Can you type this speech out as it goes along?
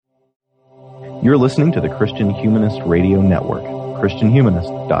You're listening to the Christian Humanist Radio Network,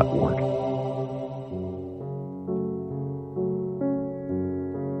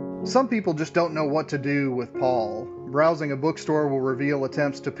 christianhumanist.org. Some people just don't know what to do with Paul. Browsing a bookstore will reveal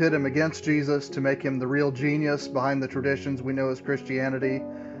attempts to pit him against Jesus, to make him the real genius behind the traditions we know as Christianity,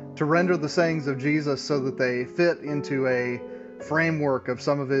 to render the sayings of Jesus so that they fit into a framework of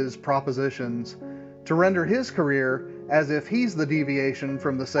some of his propositions, to render his career as if he's the deviation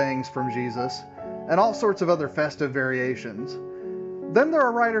from the sayings from Jesus, and all sorts of other festive variations. Then there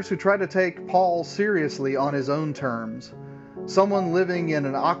are writers who try to take Paul seriously on his own terms. Someone living in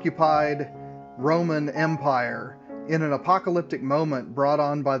an occupied Roman Empire, in an apocalyptic moment brought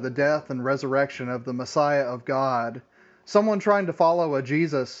on by the death and resurrection of the Messiah of God. Someone trying to follow a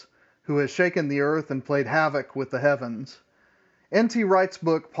Jesus who has shaken the earth and played havoc with the heavens. N.T. Wright's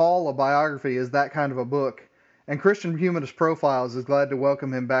book, Paul, a Biography, is that kind of a book, and Christian Humanist Profiles is glad to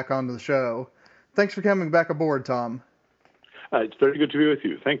welcome him back onto the show. Thanks for coming back aboard, Tom. It's very good to be with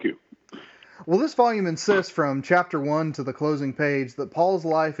you. Thank you. Well, this volume insists from chapter 1 to the closing page that Paul's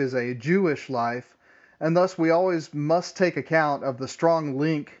life is a Jewish life, and thus we always must take account of the strong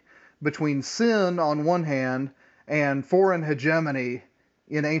link between sin on one hand and foreign hegemony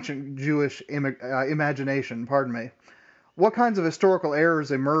in ancient Jewish imagination. What kinds of historical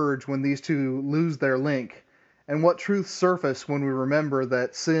errors emerge when these two lose their link, and what truths surface when we remember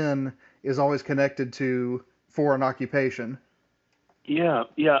that sin is always connected to foreign occupation? Yeah.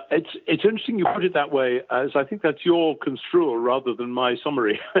 It's interesting you put it that way, as I think that's your construal rather than my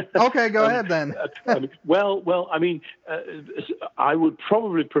summary. Okay, go ahead then. I would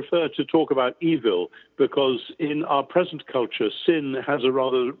probably prefer to talk about evil, because in our present culture, sin has a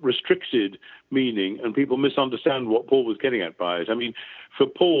rather restricted meaning, and people misunderstand what Paul was getting at by it. I mean, for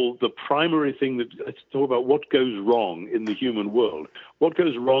Paul, the primary thing let's talk about what goes wrong in the human world. What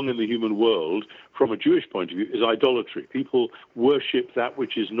goes wrong in the human world, from a Jewish point of view, is idolatry. People worship that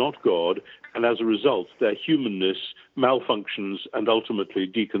which is not God, and as a result, their humanness malfunctions and ultimately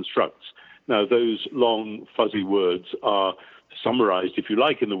deconstructs. Now, those long, fuzzy words are summarized, if you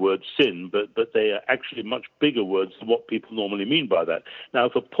like, in the word sin, but they are actually much bigger words than what people normally mean by that. Now,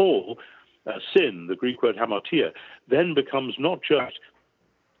 for Paul, sin, the Greek word hamartia, then becomes not just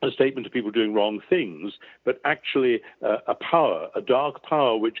a statement of people doing wrong things, but actually a power, a dark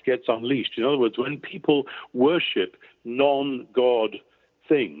power which gets unleashed. In other words, when people worship non-God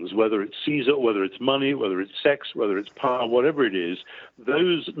things, whether it's Caesar, whether it's money, whether it's sex, whether it's power, whatever it is,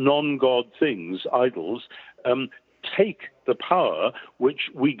 those non-God things, idols, take the power which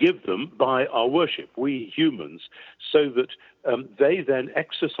we give them by our worship, we humans, so that they then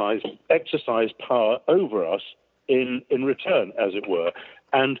exercise power over us in return, as it were.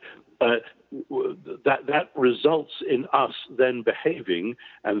 And that results in us then behaving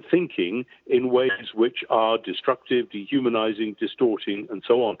and thinking in ways which are destructive, dehumanizing, distorting, and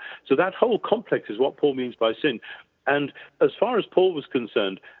so on. So that whole complex is what Paul means by sin. And as far as Paul was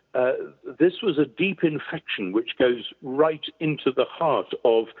concerned, this was a deep infection which goes right into the heart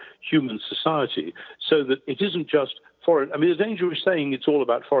of human society, so that it isn't just foreign. I mean, the dangerous saying it's all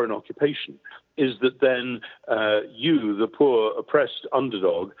about foreign occupation is that then you, the poor, oppressed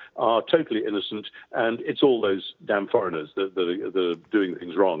underdog, are totally innocent, and it's all those damn foreigners that are doing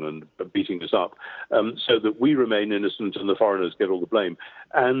things wrong and beating us up, so that we remain innocent and the foreigners get all the blame.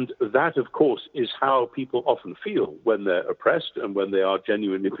 And that, of course, is how people often feel when they're oppressed and when they are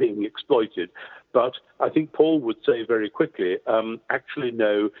genuinely being exploited. But I think Paul would say very quickly, actually,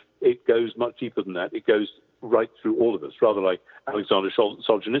 no, it goes much deeper than that. It goes right through all of us, rather like Alexander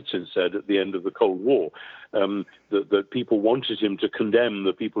Solzhenitsyn said at the end of the Cold War, that people wanted him to condemn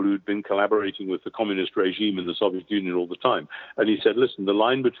the people who'd been collaborating with the communist regime in the Soviet Union all the time. And he said, listen, the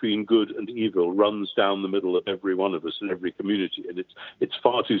line between good and evil runs down the middle of every one of us in every community. And it's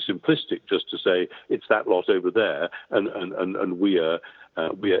far too simplistic just to say it's that lot over there and we are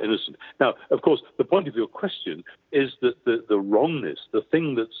innocent. Now, of course, the point of your question is that the wrongness, the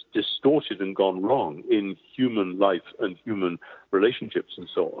thing that's distorted and gone wrong in human life and human relationships and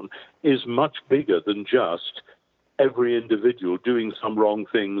so on, is much bigger than just every individual doing some wrong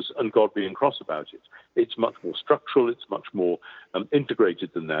things and God being cross about it. It's much more structural. It's much more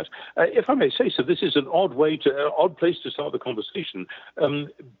integrated than that. If I may say so, this is an odd place to start the conversation.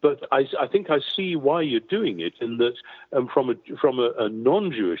 But I think I see why you're doing it. In that, from a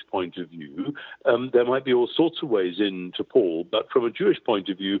non-Jewish point of view, there might be all sorts of ways into Paul. But from a Jewish point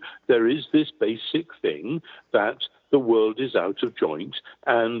of view, there is this basic thing that the world is out of joint,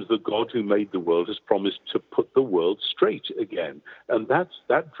 and the God who made the world has promised to put the world straight again. And that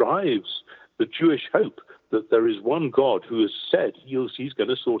drives the Jewish hope that there is one God who has said he's going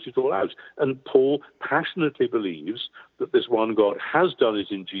to sort it all out. And Paul passionately believes that this one God has done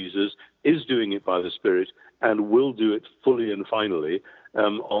it in Jesus, is doing it by the Spirit, and will do it fully and finally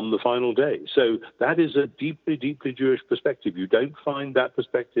on the final day. So that is a deeply, deeply Jewish perspective. You don't find that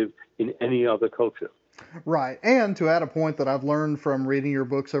perspective in any other culture. Right. And to add a point that I've learned from reading your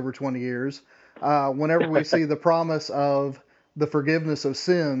books over 20 years, whenever we see the promise of the forgiveness of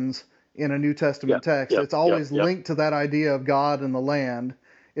sins in a New Testament text, it's always linked to that idea of God and the land.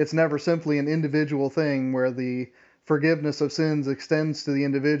 It's never simply an individual thing where the forgiveness of sins extends to the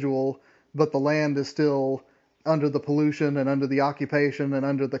individual, but the land is still under the pollution and under the occupation and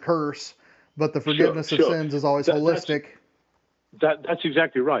under the curse. But the forgiveness of sins is always holistic. That's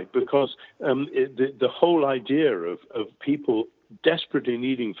exactly right, because the whole idea of people desperately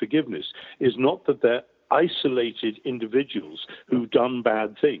needing forgiveness is not that they're isolated individuals who've done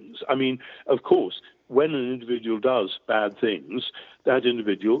bad things. I mean, of course, when an individual does bad things, that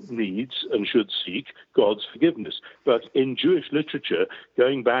individual needs and should seek God's forgiveness. But in Jewish literature,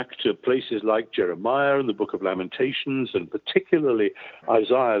 going back to places like Jeremiah and the Book of Lamentations, and particularly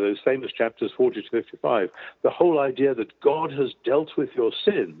Isaiah, those famous chapters 40 to 55, the whole idea that God has dealt with your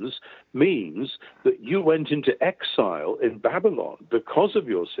sins means that you went into exile in Babylon because of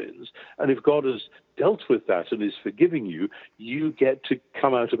your sins, and if God has dealt with that and is forgiving you, you get to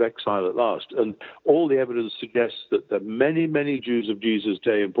come out of exile at last. And all the evidence suggests that the many, many Jews of Jesus'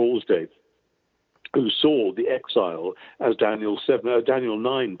 day and Paul's day who saw the exile, as Daniel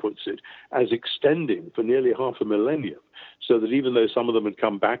 9 puts it, as extending for nearly half a millennium, so that even though some of them had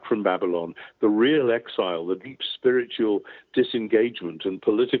come back from Babylon, the real exile, the deep spiritual disengagement and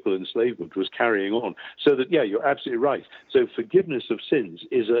political enslavement was carrying on. So that, you're absolutely right. So forgiveness of sins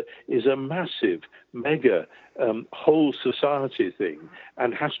is a massive, mega, whole society thing,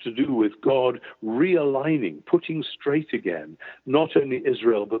 and has to do with God realigning, putting straight again, not only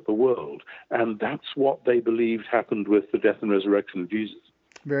Israel but the world. And that's what they believed happened with the death and resurrection of Jesus.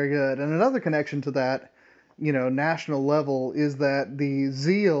 Very good. And another connection to that, national level, is that the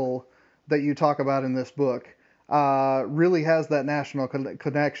zeal that you talk about in this book really has that national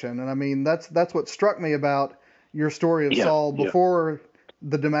connection. And I mean, that's what struck me about your story of Saul before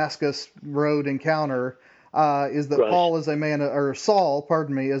the Damascus Road encounter, is that Paul is a man, or Saul,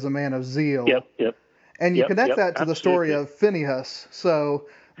 pardon me, is a man of zeal. And you connect that to the story of Phinehas. So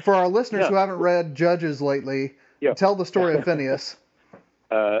for our listeners who haven't read Judges lately, tell the story of Phinehas.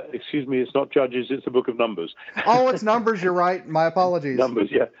 Excuse me, it's not Judges, it's the book of Numbers. Oh, it's Numbers, you're right. My apologies. Numbers,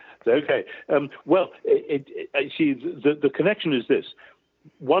 okay. See, the connection is this.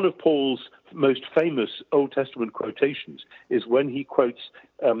 One of Paul's most famous Old Testament quotations is when he quotes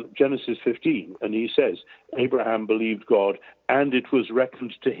Genesis 15, and he says, Abraham believed God, and it was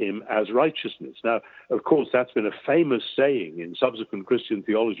reckoned to him as righteousness. Now, of course, that's been a famous saying in subsequent Christian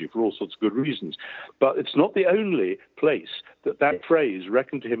theology for all sorts of good reasons, but it's not the only place that phrase,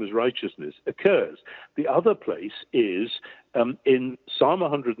 reckoned to him as righteousness, occurs. The other place is in Psalm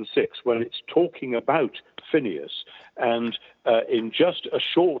 106, when it's talking about Phinehas, and in just a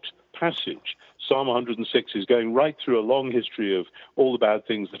short passage, Psalm 106 is going right through a long history of all the bad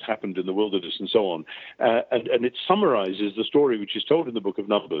things that happened in the wilderness and so on. And it summarizes the story which is told in the book of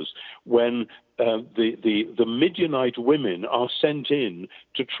Numbers when the Midianite women are sent in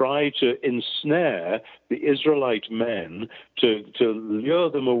to try to ensnare the Israelite men, to lure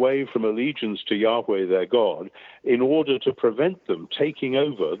them away from allegiance to Yahweh their God, in order to prevent them taking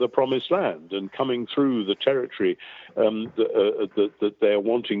over the promised land and coming through the territory that they're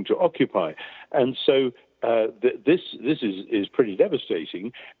wanting to occupy. And so this is pretty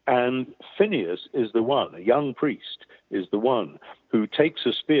devastating. And Phinehas is the one, a young priest, is the one who takes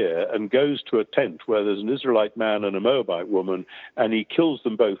a spear and goes to a tent where there's an Israelite man and a Moabite woman, and he kills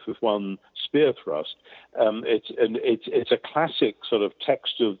them both with one spear thrust. It's a classic sort of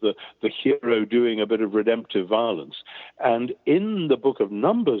text of the hero doing a bit of redemptive violence. And in the book of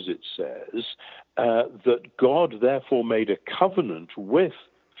Numbers it says that God therefore made a covenant with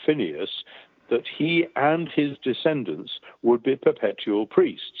Phinehas that he and his descendants would be perpetual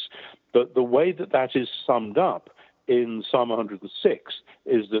priests. But the way that is summed up in Psalm 106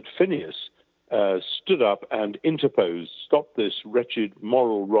 is that Phinehas stood up and interposed, stopped this wretched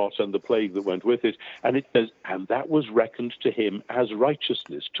moral rot and the plague that went with it. And it says, and that was reckoned to him as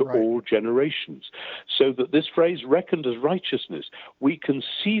righteousness to all generations. So that this phrase, reckoned as righteousness, we can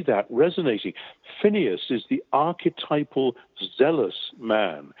see that resonating. Phinehas is the archetypal zealous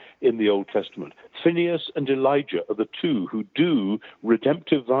man in the Old Testament. Phinehas and Elijah are the two who do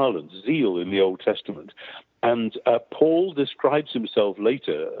redemptive violence, zeal in the Old Testament. And Paul describes himself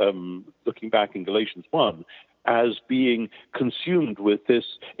later, looking back in Galatians 1, as being consumed with this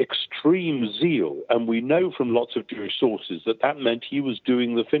extreme zeal. And we know from lots of Jewish sources that that meant he was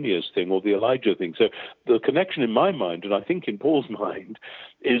doing the Phineas thing or the Elijah thing. So the connection in my mind, and I think in Paul's mind,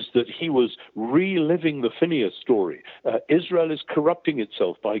 is that he was reliving the Phineas story. Israel is corrupting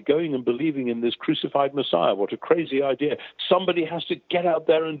itself by going and believing in this crucified Messiah. What a crazy idea. Somebody has to get out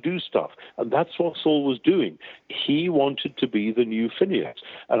there and do stuff. And that's what Saul was doing. He wanted to be the new Phineas.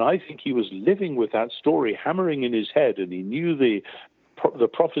 And I think he was living with that story, hammering in his head, and he knew the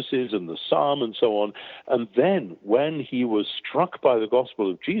prophecies and the psalm and so on. And then when he was struck by the gospel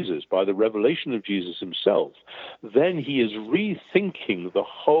of Jesus, by the revelation of Jesus himself, then he is rethinking the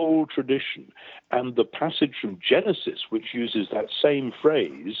whole tradition. And the passage from Genesis, which uses that same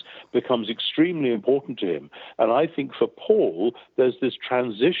phrase, becomes extremely important to him. And I think for Paul, there's this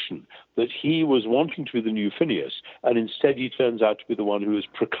transition that he was wanting to be the new Phineas, and instead he turns out to be the one who is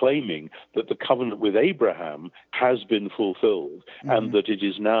proclaiming that the covenant with Abraham has been fulfilled, and that it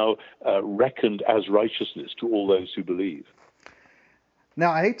is now reckoned as righteousness to all those who believe.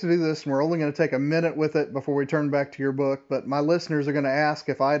 Now, I hate to do this, and we're only going to take a minute with it before we turn back to your book, but my listeners are going to ask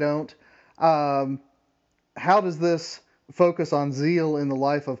if I don't. How does this focus on zeal in the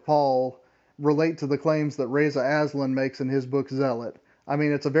life of Paul relate to the claims that Reza Aslan makes in his book Zealot? I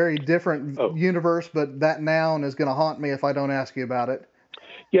mean, it's a very different universe, but that noun is going to haunt me if I don't ask you about it.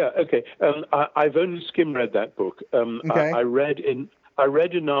 Yeah, okay. I've only skim-read that book. Okay. I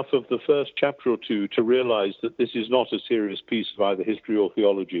read enough of the first chapter or two to realize that this is not a serious piece of either history or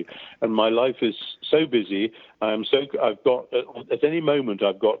theology. And my life is so busy. I've got, at any moment,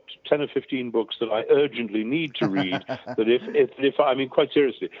 I've got 10 or 15 books that I urgently need to read. That if I mean, quite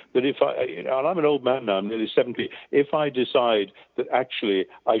seriously, that and I'm an old man now, I'm nearly 70, if I decide that actually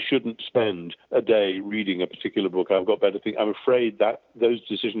I shouldn't spend a day reading a particular book, I've got better things, I'm afraid that those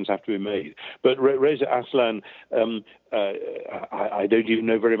decisions have to be made. But Reza Aslan, I don't even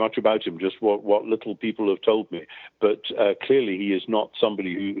know very much about him, just what little people have told me. But clearly he is not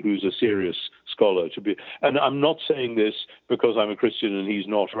somebody who's a serious scholar to be. And I'm not saying this because I'm a Christian and he's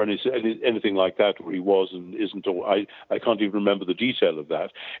not, or anything like that, or he was and isn't, or I can't even remember the detail of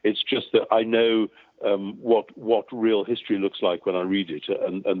that. It's just that I know what real history looks like when I read it,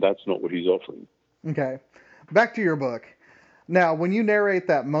 and that's not what he's offering. Okay. Back to your book. Now, when you narrate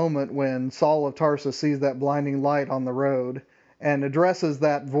that moment when Saul of Tarsus sees that blinding light on the road and addresses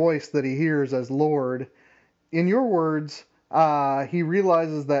that voice that he hears as Lord, in your words, he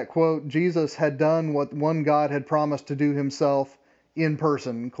realizes that, quote, Jesus had done what one God had promised to do himself in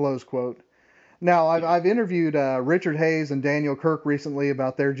person, close quote. Now, I've interviewed Richard Hayes and Daniel Kirk recently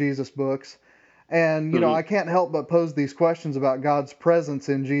about their Jesus books, and, you know, I can't help but pose these questions about God's presence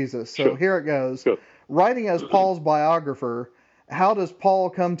in Jesus. So here it goes. Sure. Writing as Paul's biographer, how does Paul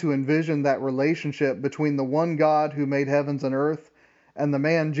come to envision that relationship between the one God who made heavens and earth and the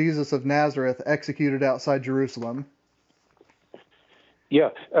man Jesus of Nazareth executed outside Jerusalem? Yeah,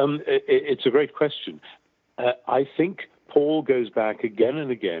 it's a great question. I think Paul goes back again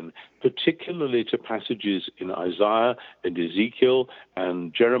and again, particularly to passages in Isaiah and Ezekiel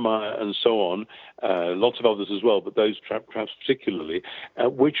and Jeremiah and so on, lots of others as well, but those perhaps particularly,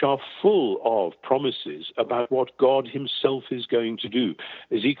 which are full of promises about what God himself is going to do.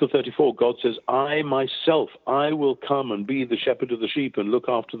 Ezekiel 34, God says, I myself, I will come and be the shepherd of the sheep and look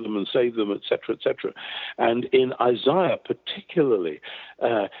after them and save them, etc., etc. And in Isaiah particularly,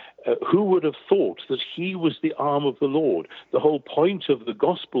 who would have thought that he was the arm of the Lord? The whole point of the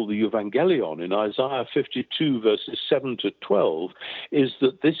gospel, the Evangelion, in Isaiah 52, verses 7 to 12, is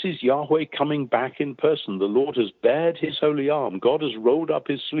that this is Yahweh coming back in person. The Lord has bared his holy arm. God has rolled up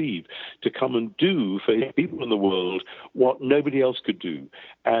his sleeve to come and do for his people in the world what nobody else could do.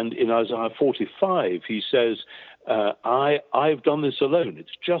 And in Isaiah 45, he says, I've done this alone.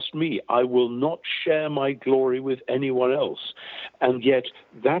 It's just me. I will not share my glory with anyone else. And yet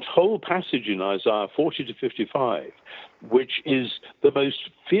that whole passage in Isaiah 40 to 55, which is the most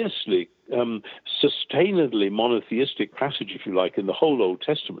fiercely, sustainedly monotheistic passage, if you like, in the whole Old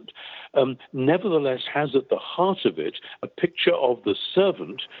Testament, nevertheless has at the heart of it a picture of the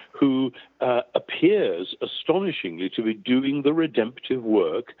servant who appears astonishingly to be doing the redemptive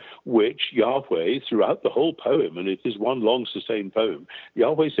work which Yahweh, throughout the whole poem, and it is one long sustained poem,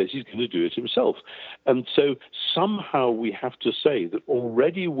 Yahweh says he's going to do it himself. And so somehow we have to say that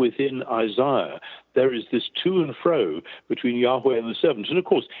already within Isaiah there is this to and fro between Yahweh and the servant. And of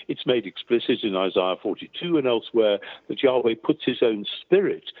course, it's made explicit in Isaiah 42 and elsewhere that Yahweh puts his own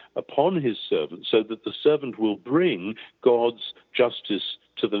spirit upon his servant so that the servant will bring God's justice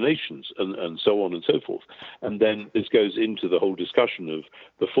to the nations, and so on and so forth. And then this goes into the whole discussion of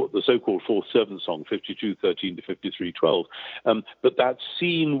the so-called fourth servant song, 52:13 to 53:12. But that's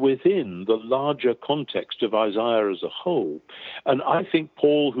seen within the larger context of Isaiah as a whole. And I think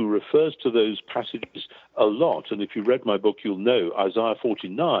Paul, who refers to those passages a lot, and if you read my book, you'll know Isaiah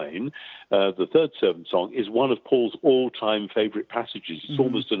 49, the third servant song, is one of Paul's all-time favorite passages. It's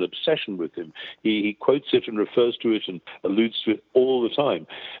almost an obsession with him. He quotes it and refers to it and alludes to it all the time.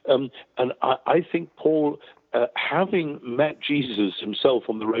 And I think Paul, having met Jesus himself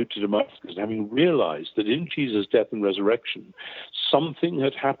on the road to Damascus, having realized that in Jesus' death and resurrection, something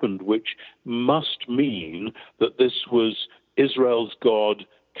had happened which must mean that this was Israel's God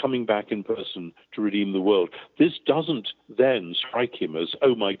coming back in person to redeem the world. This doesn't then strike him as,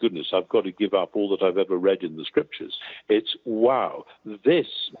 oh my goodness, I've got to give up all that I've ever read in the scriptures. It's, wow, this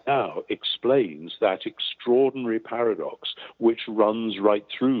now explains that extraordinary paradox which runs right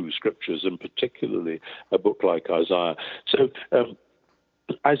through scriptures, and particularly a book like Isaiah. So,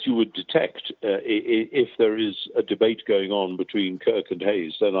 as you would detect, if there is a debate going on between Kirk and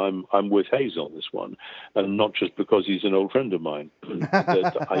Hayes, then I'm with Hayes on this one, and not just because he's an old friend of mine.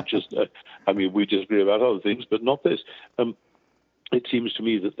 We disagree about other things, but not this. It seems to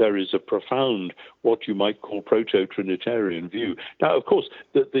me that there is a profound, what you might call proto-Trinitarian view. Now, of course,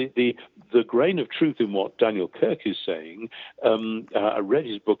 the grain of truth in what Daniel Kirk is saying, I read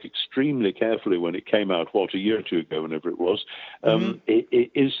his book extremely carefully when it came out, a year or two ago, whenever it was,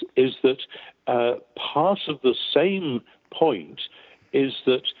 is that part of the same point is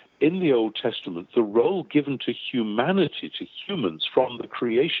that in the Old Testament, the role given to humanity, to humans, from the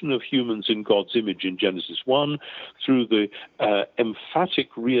creation of humans in God's image in Genesis 1, through the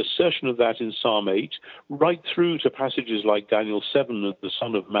emphatic reassertion of that in Psalm 8, right through to passages like Daniel 7, the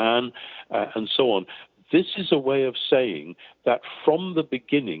Son of Man, and so on. This is a way of saying that from the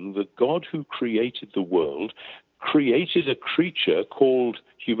beginning, the God who created the world created a creature called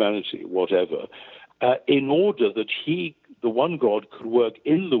humanity, whatever, in order that the one God, could work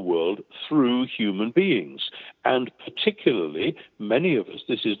in the world through human beings. And particularly, many of us,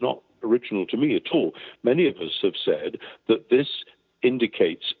 this is not original to me at all, many of us have said that this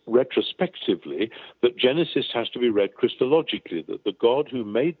indicates retrospectively that Genesis has to be read Christologically, that the God who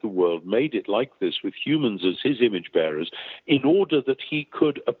made the world made it like this with humans as his image bearers in order that he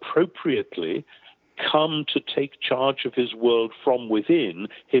could appropriately come to take charge of his world from within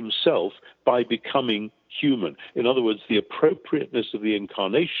himself by becoming human. In other words, the appropriateness of the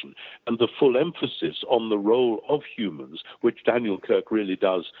incarnation and the full emphasis on the role of humans, which Daniel Kirk really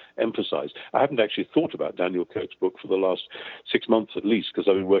does emphasize. I haven't actually thought about Daniel Kirk's book for the last 6 months at least, because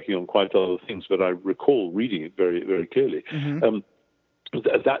I've been working on quite other things, but I recall reading it very, very clearly.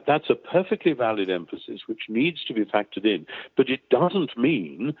 That's a perfectly valid emphasis which needs to be factored in, but it doesn't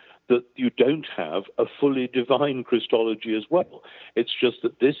mean that you don't have a fully divine Christology as well. It's just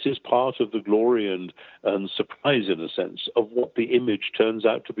that this is part of the glory and surprise, in a sense, of what the image turns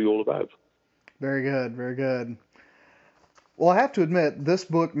out to be all about. Very good, very good. Well, I have to admit, this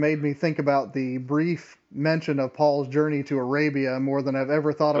book made me think about the brief mention of Paul's journey to Arabia more than I've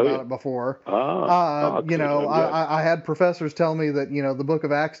ever thought about it before. I had professors tell me that, the book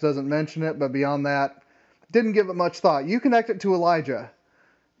of Acts doesn't mention it, but beyond that, didn't give it much thought. You connect it to Elijah.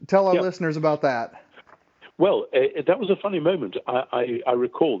 Tell our listeners about that. Well, that was a funny moment. I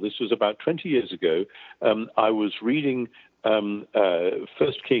recall this was about 20 years ago. I was reading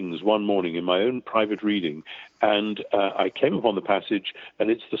First Kings one morning in my own private reading, and I came upon the passage,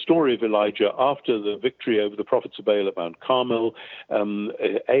 and it's the story of Elijah after the victory over the prophets of Baal at Mount Carmel.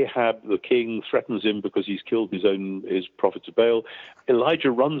 Ahab, the king, threatens him because he's killed his prophets of Baal.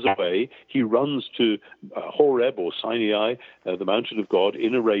 Elijah runs away. He runs to Horeb or Sinai, the mountain of God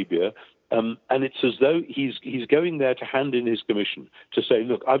in Arabia. And it's as though he's going there to hand in his commission, to say,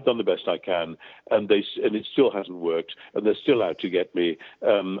 look, I've done the best I can, and it still hasn't worked, and they're still out to get me.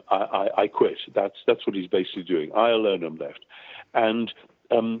 I quit. That's what he's basically doing. I alone am left. And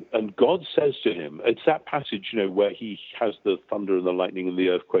God says to him, it's that passage, where he has the thunder and the lightning and the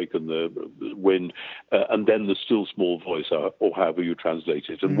earthquake and the wind, and then the still small voice, or however you translate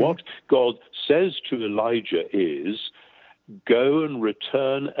it. And what God says to Elijah is, go and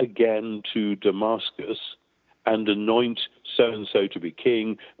return again to Damascus and anoint so-and-so to be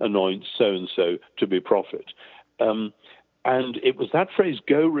king, anoint so-and-so to be prophet. And it was that phrase,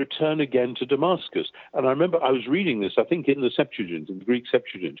 go return again to Damascus. And I remember I was reading this, I think in the Septuagint, in the Greek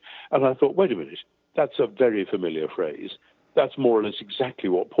Septuagint, and I thought, wait a minute, that's a very familiar phrase. that's more or less exactly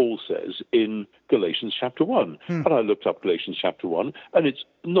what Paul says in Galatians chapter 1. And I looked up Galatians chapter 1, and it's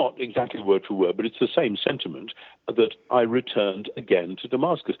not exactly word for word, but it's the same sentiment, that I returned again to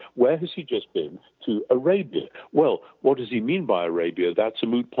Damascus. Where has he just been? To Arabia. Well, what does he mean by Arabia? That's a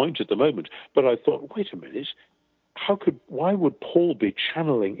moot point at the moment. But I thought, wait a minute. Why would Paul be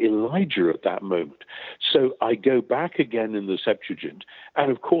channeling Elijah at that moment? So I go back again in the Septuagint, and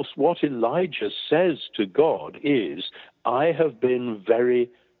of course what Elijah says to God is, I have been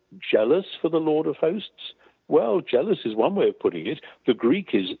very jealous for the Lord of hosts. Well, jealous is one way of putting it. The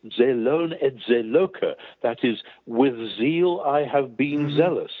Greek is zelon et zeloka. That is, with zeal I have been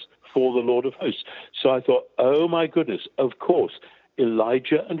zealous for the Lord of hosts. So I thought, oh my goodness, of course,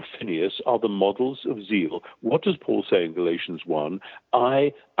 Elijah and Phinehas are the models of zeal. What does Paul say in Galatians 1?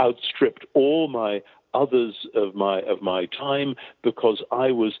 I outstripped all my others of my time because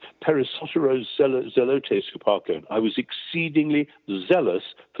I was perisoteros zelotes huparkon. I was exceedingly zealous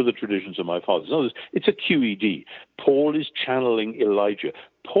for the traditions of my fathers. In other words, it's a QED. Paul is channeling Elijah.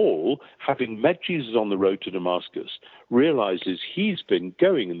 Paul, having met Jesus on the road to Damascus, realizes he's been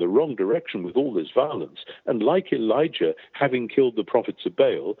going in the wrong direction with all this violence. And like Elijah, having killed the prophets of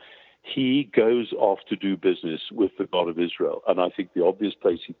Baal, he goes off to do business with the God of Israel. And I think the obvious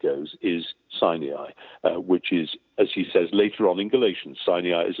place he goes is Sinai, which is, as he says later on in Galatians,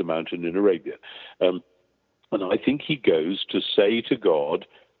 Sinai is a mountain in Arabia. And I think he goes to say to God,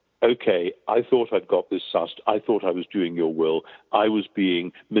 okay, I thought I'd got this sussed. I thought I was doing your will. I was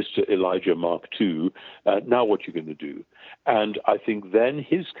being Mr. Elijah Mark II. Now what you going to do? And I think then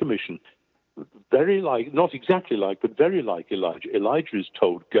his commission, very like, not exactly like, but very like Elijah. Elijah is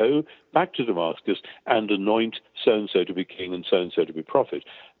told, go back to Damascus and anoint so-and-so to be king and so-and-so to be prophet.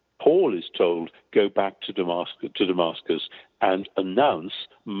 Paul is told, go back to Damascus and announce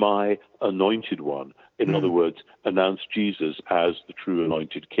my anointed one. In other words, announce Jesus as the true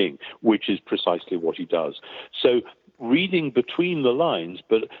anointed king, which is precisely what he does. So reading between the lines,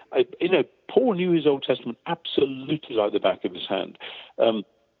 but, Paul knew his Old Testament absolutely like the back of his hand.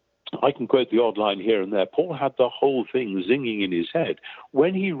 I can quote the odd line here and there. Paul had the whole thing zinging in his head.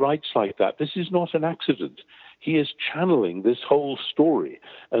 When he writes like that, this is not an accident. He is channeling this whole story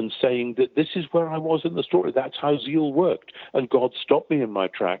and saying that this is where I was in the story. That's how zeal worked. And God stopped me in my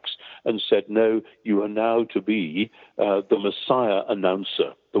tracks and said, no, you are now to be the Messiah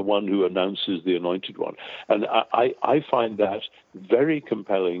announcer, the one who announces the anointed one. And I find that very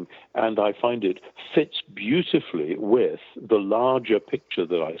compelling, and I find it fits beautifully with the larger picture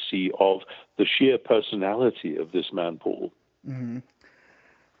that I see of the sheer personality of this man, Paul. Mm-hmm.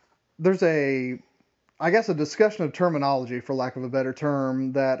 There's a discussion of terminology, for lack of a better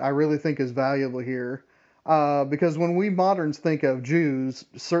term, that I really think is valuable here. Because when we moderns think of Jews,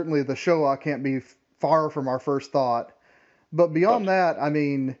 certainly the Shoah can't be far from our first thought. But beyond that, I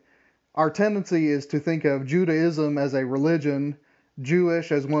mean, our tendency is to think of Judaism as a religion,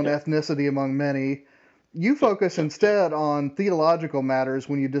 Jewish as one ethnicity among many. You focus instead on theological matters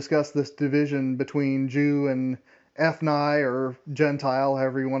when you discuss this division between Jew and ethni or Gentile,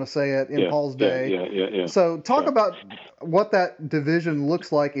 however you want to say it, in Paul's day. So talk about what that division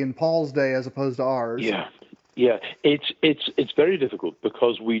looks like in Paul's day as opposed to ours. Yeah, it's very difficult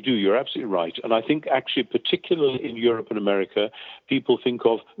because you're absolutely right. And I think actually particularly in Europe and America, people think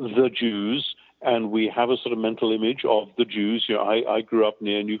of the Jews, and we have a sort of mental image of the Jews. I grew up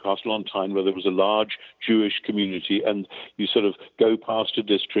near Newcastle on Tyne, where there was a large Jewish community, and you sort of go past a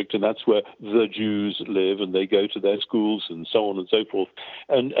district, and that's where the Jews live, and they go to their schools and so on and so forth.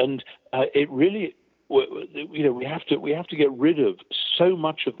 And it really, we have to get rid of so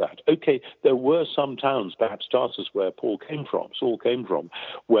much of that. Okay, there were some towns, perhaps Tarsus, where Saul came from,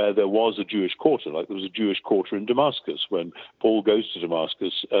 where there was a Jewish quarter, like there was a Jewish quarter in Damascus. When Paul goes to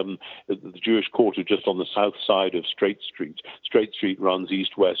Damascus, the Jewish quarter just on the south side of Straight Street. Straight Street runs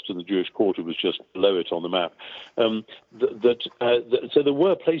east-west, and the Jewish quarter was just below it on the map. So there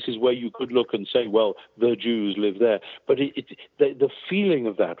were places where you could look and say, well, the Jews live there. But the feeling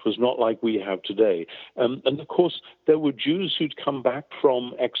of that was not like we have today. And of course, there were Jews who'd come back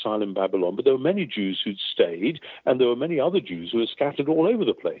from exile in Babylon, but there were many Jews who'd stayed, and there were many other Jews who were scattered all over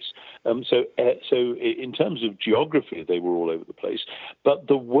the place. So in terms of geography, they were all over the place. But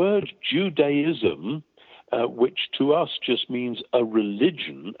the word Judaism, which to us just means a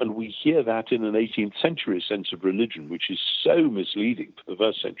religion, and we hear that in an 18th century sense of religion, which is so misleading for the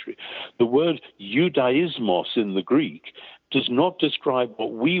first century. The word Judaismos in the Greek does not describe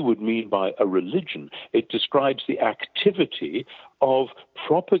what we would mean by a religion. It describes the activity of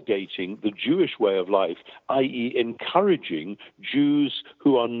propagating the Jewish way of life, i.e. encouraging Jews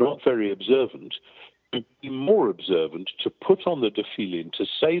who are not very observant to be more observant, to put on the tefillin, to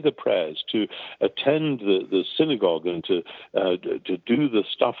say the prayers, to attend the synagogue, and to do the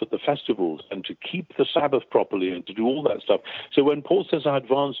stuff at the festivals, and to keep the Sabbath properly, and to do all that stuff. So when Paul says I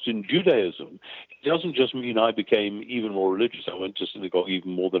advanced in Judaism, it doesn't just mean I became even more religious. I went to synagogue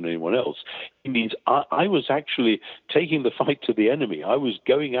even more than anyone else. It means I was actually taking the fight to the enemy. I was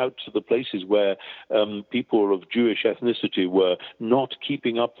going out to the places where people of Jewish ethnicity were not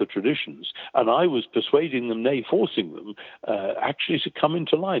keeping up the traditions, and I was persuading them, nay, forcing them, actually to come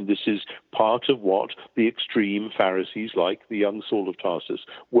into line. This is part of what the extreme Pharisees, like the young Saul of Tarsus,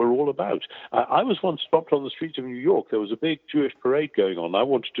 were all about. I was once stopped on the streets of New York. There was a big Jewish parade going on. I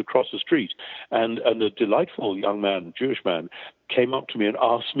wanted to cross the street, and a delightful young man, Jewish man, came up to me and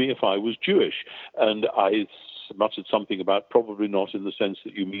asked me if I was Jewish, and I muttered something about probably not in the sense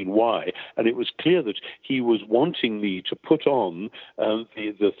that you mean why. And it was clear that he was wanting me to put on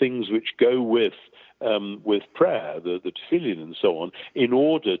the things which go with prayer, the tefillin and so on, in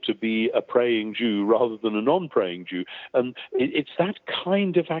order to be a praying Jew rather than a non-praying Jew. And it's that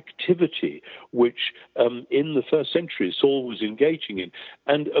kind of activity which in the first century Saul was engaging in.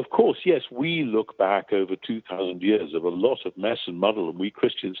 And of course, yes, we look back over 2,000 years of a lot of mess and muddle, and we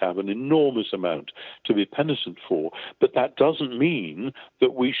Christians have an enormous amount to be penitent for. But that doesn't mean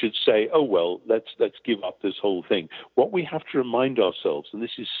that we should say, oh, well, let's give up this whole thing. What we have to remind ourselves, and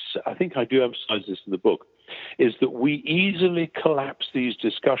this is, I think I do emphasize this in the book, is that we easily collapse these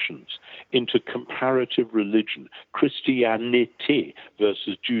discussions into comparative religion, Christianity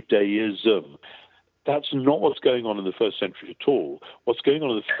versus Judaism. That's not what's going on in the first century at all. What's going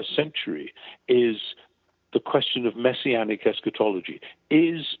on in the first century is the question of messianic eschatology.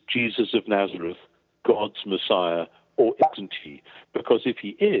 Is Jesus of Nazareth God's Messiah, or isn't he? Because if he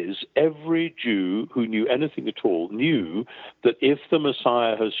is, every Jew who knew anything at all knew that if the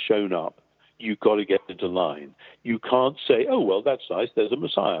Messiah has shown up, you've got to get into line. You can't say, oh, well, that's nice, there's a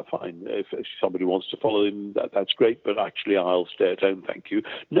Messiah, fine. If somebody wants to follow him, that's great, but actually I'll stay at home, thank you.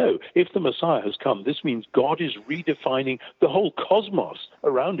 No, if the Messiah has come, this means God is redefining the whole cosmos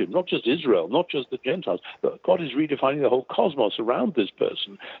around him, not just Israel, not just the Gentiles, but God is redefining the whole cosmos around this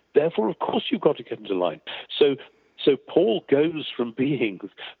person. Therefore, of course, you've got to get into line. So Paul goes from being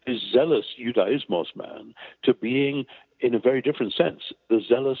this zealous Judaismos man to being, in a very different sense, the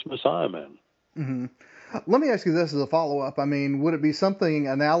zealous Messiah man. Mm-hmm. Let me ask you this as a follow-up. I mean, would it be something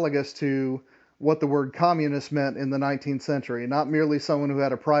analogous to what the word communist meant in the 19th century? Not merely someone who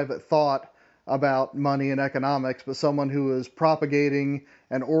had a private thought about money and economics, but someone who was propagating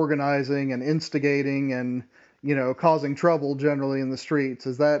and organizing and instigating and, causing trouble generally in the streets.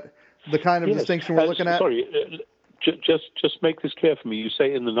 Is that the kind of distinction we're looking at? Sorry, just make this clear for me. You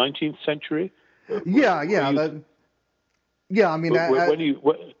say in the 19th century? Yeah. I mean,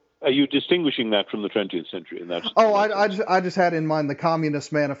 are you distinguishing that from the 20th century? I just had in mind the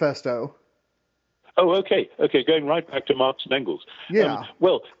Communist Manifesto. Oh, okay. Going right back to Marx and Engels. Yeah.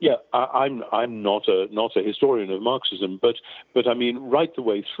 I'm not a historian of Marxism, but I mean, right the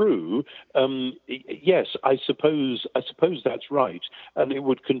way through. Yes, I suppose that's right, and it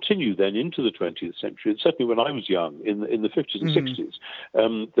would continue then into the 20th century. And certainly, when I was young, in the 50s and 60s,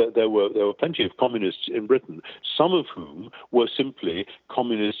 there were plenty of communists in Britain. Some of whom were simply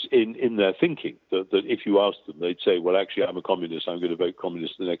communists in their thinking. That if you asked them, they'd say, "Well, actually, I'm a communist. I'm going to vote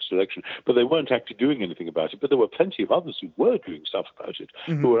communist in the next election." But they weren't actually doing anything about it. But there were plenty of others who were doing stuff about it,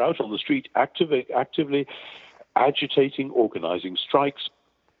 who were out on the street actively agitating, organizing strikes.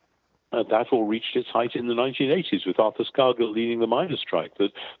 That all reached its height in the 1980s with Arthur Scargill leading the miners' strike.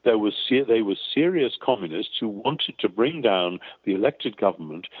 That they were serious communists who wanted to bring down the elected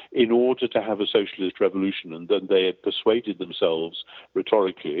government in order to have a socialist revolution, and then they had persuaded themselves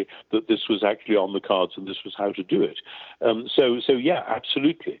rhetorically that this was actually on the cards and this was how to do it. So yeah,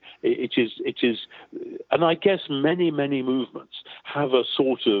 absolutely, it is, and I guess many movements have a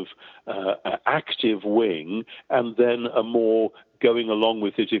sort of active wing and then a more going along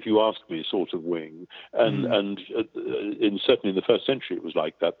with it, if you ask me, sort of wing. And certainly in the first century it was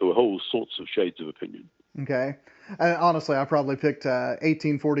like that. There were whole sorts of shades of opinion. Okay. And honestly, I probably picked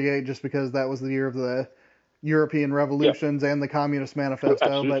 1848 just because that was the year of the European revolutions and the Communist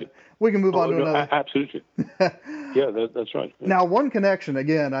Manifesto. But we can move on to another. Absolutely. Yeah, that's right. Yeah. Now, one connection,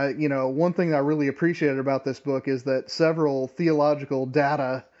 again, one thing I really appreciated about this book is that several theological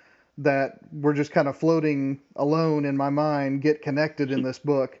data that were just kind of floating alone in my mind get connected in this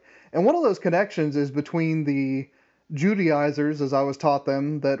book. And one of those connections is between the Judaizers, as I was taught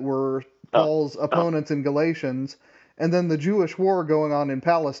them, that were Paul's opponents in Galatians, and then the Jewish war going on in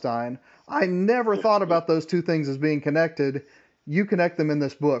Palestine. I never thought about those two things as being connected. You connect them in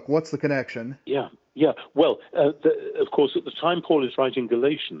this book. What's the connection? Yeah. Yeah, well, of course, at the time Paul is writing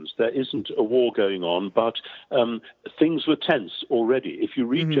Galatians, there isn't a war going on, but things were tense already. If you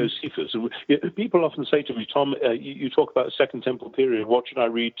read Josephus, people often say to me, Tom, you talk about the Second Temple period, what should I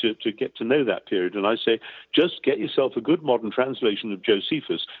read to get to know that period? And I say, just get yourself a good modern translation of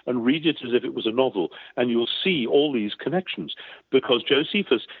Josephus and read it as if it was a novel, and you'll see all these connections. Because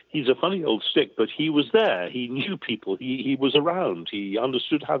Josephus, he's a funny old stick, but he was there. He knew people. He was around. He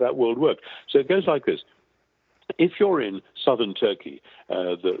understood how that world worked. So it goes like this. If you're in southern Turkey,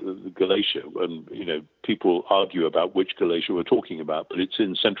 the Galatia, and people argue about which Galatia we're talking about, but it's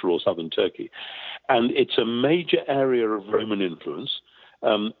in central or southern Turkey, and it's a major area of Roman influence.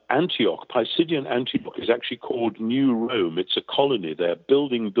 Antioch, Pisidian Antioch, is actually called New Rome. It's a colony. They're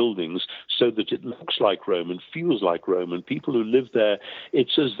building buildings so that it looks like Rome and feels like Rome. And people who live there,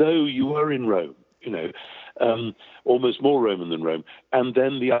 it's as though you were in Rome, almost more Roman than Rome. And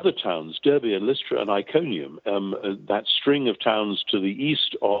then the other towns, Derbe and Lystra and Iconium, that string of towns to the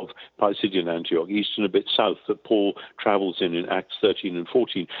east of Pisidian Antioch, east and a bit south, that Paul travels in Acts 13 and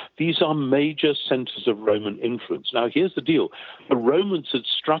 14. These are major centers of Roman influence. Now, here's the deal. The Romans had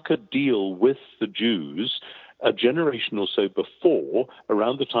struck a deal with the Jews a generation or so before,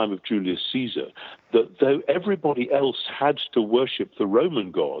 around the time of Julius Caesar, that though everybody else had to worship the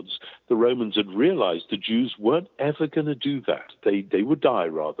Roman gods, the Romans had realized the Jews weren't ever going to do that. They would die,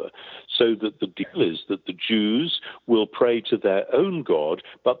 rather. So that the deal is that the Jews will pray to their own God,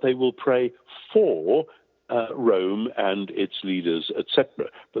 but they will pray for Rome and its leaders, etc.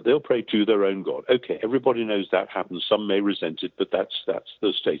 But they'll pray to their own God. Okay, everybody knows that happens. Some may resent it, but that's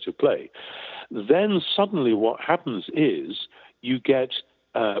the state of play. Then suddenly what happens is you get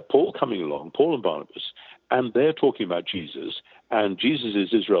Paul coming along, Paul and Barnabas, and they're talking about Jesus, and Jesus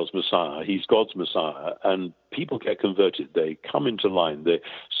is Israel's Messiah. He's God's Messiah, and people get converted. They come into line. The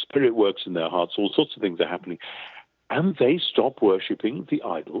Spirit works in their hearts. All sorts of things are happening. And they stop worshipping the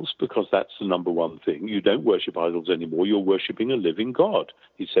idols, because that's the number one thing. You don't worship idols anymore. You're worshipping a living God,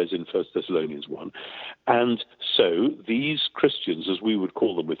 he says in 1 Thessalonians 1. And so these Christians, as we would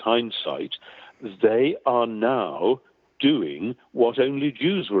call them with hindsight, they are now doing what only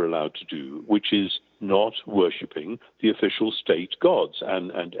Jews were allowed to do, which is not worshipping the official state gods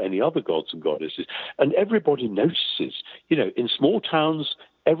and any other gods and goddesses. And everybody notices, in small towns,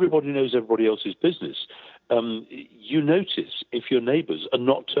 everybody knows everybody else's business. You notice if your neighbors are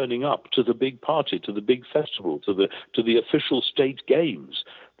not turning up to the big party, to the big festival, to the official state games.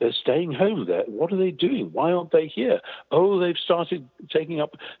 They're staying home there. What are they doing? Why aren't they here? Oh, they've started taking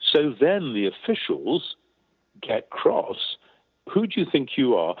up. So then the officials get cross. Who do you think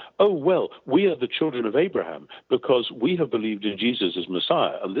you are? Oh, well, we are the children of Abraham because we have believed in Jesus as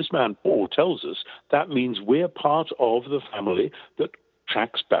Messiah. And this man, Paul, tells us that means we're part of the family that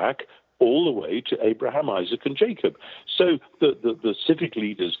tracks back all the way to Abraham, Isaac, and Jacob. So the civic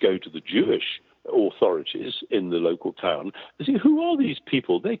leaders go to the Jewish authorities in the local town and say, who are these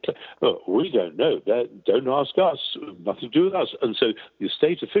people? We don't know. Don't ask us. Nothing to do with us. And so the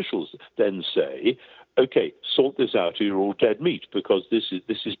state officials then say, okay, sort this out or you're all dead meat, because this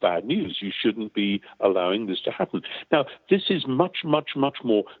is bad news. You shouldn't be allowing this to happen. Now, this is much, much, much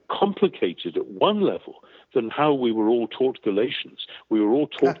more complicated at one level than how we were all taught Galatians. We were all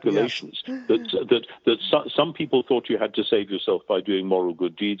taught Galatians that some people thought you had to save yourself by doing moral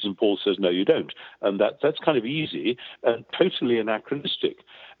good deeds, and Paul says, no, you don't. And that's kind of easy and totally anachronistic.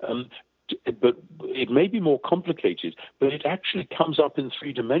 But it may be more complicated, but it actually comes up in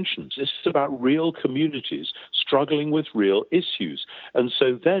three dimensions. This is about real communities struggling with real issues. And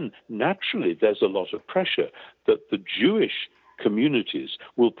so then, naturally, there's a lot of pressure that the Jewish communities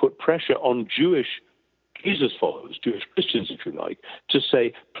will put pressure on Jewish Jesus followers, Jewish Christians, if you like, to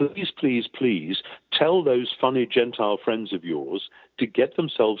say, please, please, please, tell those funny Gentile friends of yours to get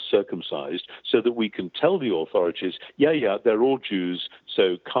themselves circumcised so that we can tell the authorities, yeah, they're all Jews,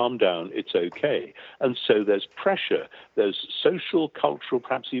 so calm down, it's okay. And so there's pressure, there's social, cultural,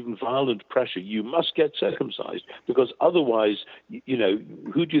 perhaps even violent pressure. You must get circumcised, because otherwise,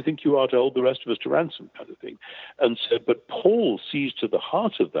 who do you think you are to hold the rest of us to ransom, kind of thing. And so, but Paul sees to the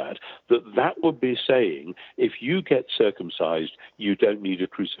heart of that would be saying, if you get circumcised, you don't need a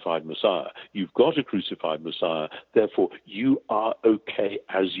crucified Messiah. You've got a crucified Messiah, therefore you are okay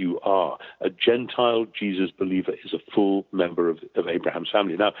as you are. A Gentile Jesus believer is a full member of Abraham's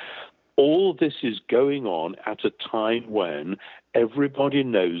family. Now, all this is going on at a time when everybody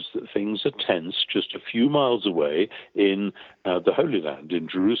knows that things are tense just a few miles away in the Holy Land, in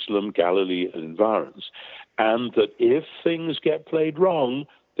Jerusalem, Galilee, and environs, and that if things get played wrong,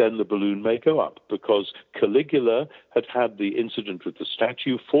 then the balloon may go up, because Caligula had the incident with the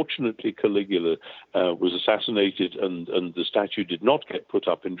statue. Fortunately, Caligula was assassinated, and the statue did not get put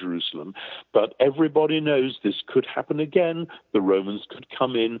up in Jerusalem. But everybody knows this could happen again. The Romans could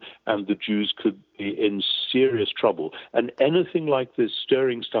come in, and the Jews could be in serious trouble. And anything like this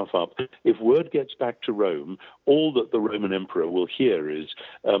stirring stuff up, if word gets back to Rome, all that the Roman emperor will hear is,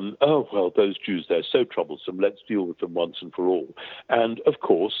 oh, well, those Jews, they're so troublesome, let's deal with them once and for all. And, of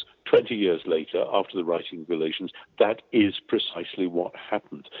course, 20 years later, after the writing of Galatians, that is precisely what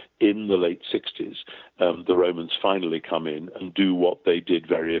happened. In the late 60s, the Romans finally come in and do what they did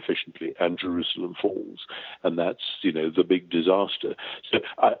very efficiently, and Jerusalem falls. And that's, the big disaster. So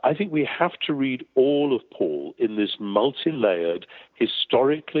I think we have to read all of Paul in this multi-layered,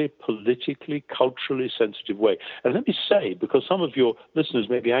 historically, politically, culturally sensitive way. And let me say, because some of your listeners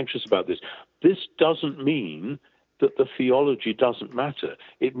may be anxious about this doesn't mean that the theology doesn't matter.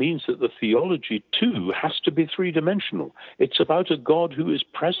 It means that the theology, too, has to be three-dimensional. It's about a God who is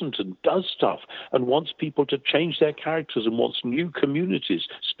present and does stuff and wants people to change their characters and wants new communities,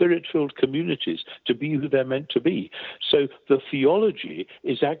 spirit-filled communities, to be who they're meant to be. So the theology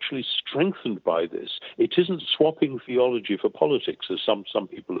is actually strengthened by this. It isn't swapping theology for politics, as some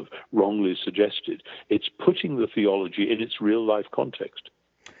people have wrongly suggested. It's putting the theology in its real-life context.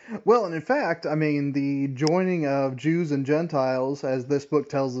 Well, and in fact, the joining of Jews and Gentiles, as this book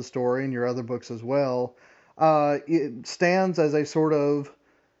tells the story, and your other books as well, it stands as a sort of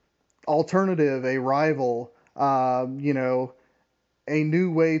alternative, a rival, a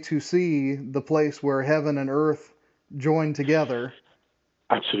new way to see the place where heaven and earth join together.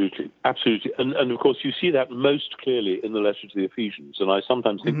 Absolutely, absolutely. And of course, you see that most clearly in the letter to the Ephesians. And I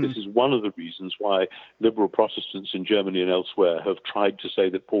sometimes think this is one of the reasons why liberal Protestants in Germany and elsewhere have tried to say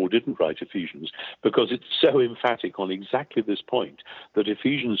that Paul didn't write Ephesians, because it's so emphatic on exactly this point, that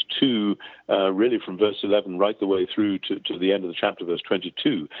Ephesians 2, really from verse 11 right the way through to the end of the chapter, verse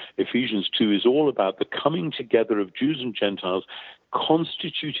 22, Ephesians 2 is all about the coming together of Jews and Gentiles,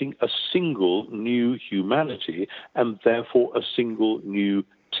 constituting a single new humanity and therefore a single new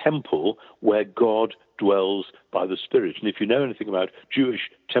temple where God dwells by the Spirit. And if you know anything about Jewish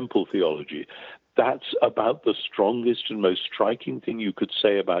temple theology, that's about the strongest and most striking thing you could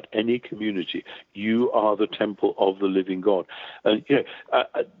say about any community. You are the temple of the living God.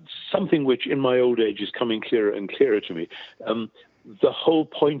 Something which in my old age is coming clearer and clearer to me. The whole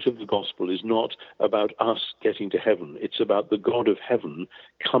point of the gospel is not about us getting to heaven. It's about the God of heaven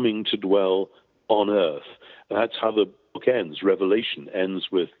coming to dwell on earth. That's how the book ends. Revelation ends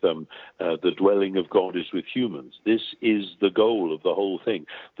with the dwelling of God is with humans. This is the goal of the whole thing.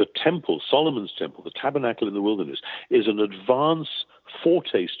 The temple, Solomon's temple, the tabernacle in the wilderness, is an advance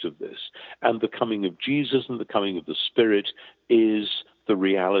foretaste of this. And the coming of Jesus and the coming of the Spirit is the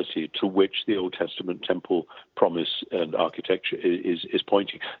reality to which the Old Testament temple promise and architecture is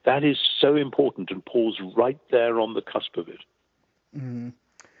pointing. That is so important, and Paul's right there on the cusp of it. Mm-hmm.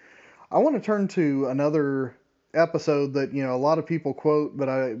 I want to turn to another episode that a lot of people quote,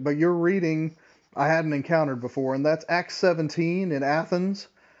 but your reading I hadn't encountered before, and that's Acts 17 in Athens.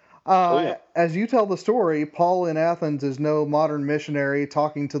 As you tell the story, Paul in Athens is no modern missionary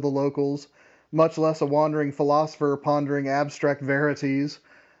talking to the locals, much less a wandering philosopher pondering abstract verities.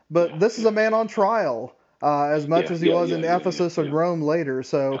 But this is a man on trial, as much as he was in Ephesus and Rome later.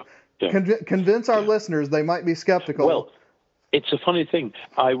 So convince our listeners they might be skeptical. Well, it's a funny thing.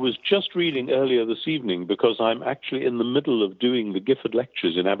 I was just reading earlier this evening, because I'm actually in the middle of doing the Gifford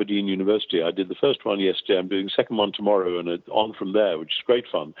Lectures in Aberdeen University. I did the first one yesterday. I'm doing the second one tomorrow, and on from there, which is great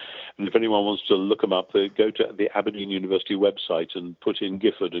fun. And if anyone wants to look them up, they go to the Aberdeen University website and put in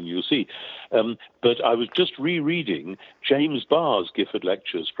Gifford, and you'll see. But I was just rereading James Barr's Gifford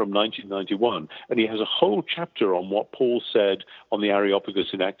Lectures from 1991, and he has a whole chapter on what Paul said on the Areopagus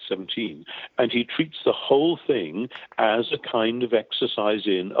in Acts 17. And he treats the whole thing as a kind of exercise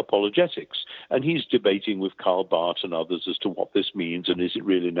in apologetics. And he's debating with Karl Barth and others as to what this means, and is it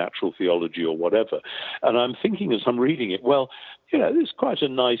really natural theology or whatever. And I'm thinking as I'm reading it, well, it's quite a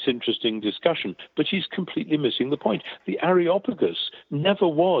nice, interesting discussion, but he's completely missing the point. The Areopagus never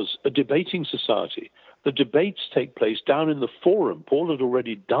was a debating society. The debates take place down in the Forum. Paul had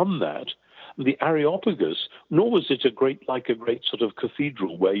already done that. The Areopagus, nor was it a great sort of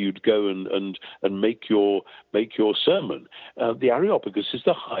cathedral where you'd go and make your sermon. The Areopagus is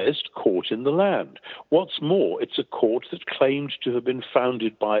the highest court in the land. What's more, it's a court that claimed to have been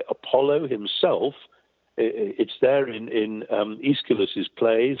founded by Apollo himself It's there in Aeschylus's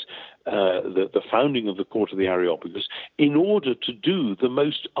plays, the founding of the court of the Areopagus, in order to do the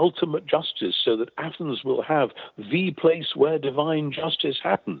most ultimate justice, so that Athens will have the place where divine justice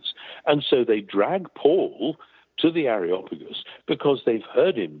happens. And so they drag Paul to the Areopagus because they've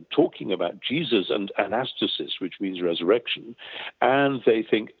heard him talking about Jesus and anastasis, which means resurrection, and they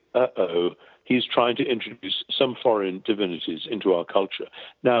think, he's trying to introduce some foreign divinities into our culture.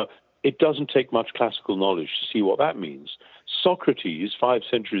 Now, it doesn't take much classical knowledge to see what that means. Socrates, 5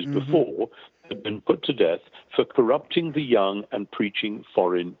 centuries before, had been put to death for corrupting the young and preaching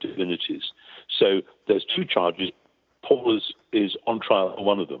foreign divinities. So there's 2 charges. Paul is on trial for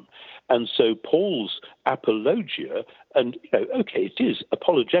one of them. And so Paul's apologia, and it is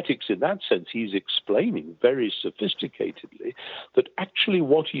apologetics in that sense. He's explaining very sophisticatedly that actually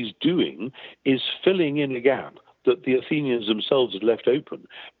what he's doing is filling in a gap that the Athenians themselves had left open.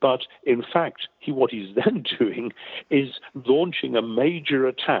 But in fact, what he's then doing is launching a major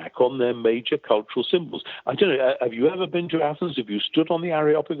attack on their major cultural symbols. I don't know, have you ever been to Athens? Have you stood on the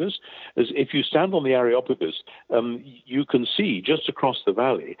Areopagus? As if you stand on the Areopagus, you can see just across the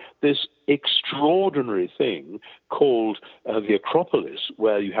valley this extraordinary thing called the Acropolis,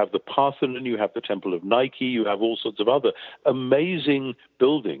 where you have the Parthenon, you have the Temple of Nike, you have all sorts of other amazing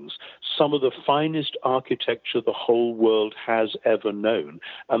buildings, some of the finest architecture the whole world has ever known.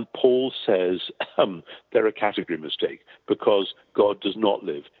 And Paul says they're a category mistake because God does not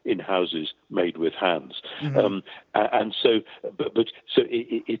live in houses made with hands. And so,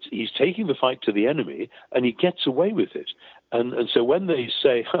 he's taking the fight to the enemy, and he gets away with it. And so when they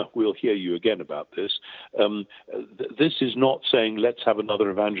say, we'll hear you again about this, this is not saying, let's have another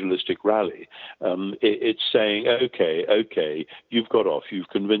evangelistic rally. It's saying, okay, you've got off. You've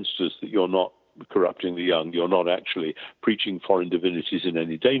convinced us that you're not corrupting the young. You're not actually preaching foreign divinities in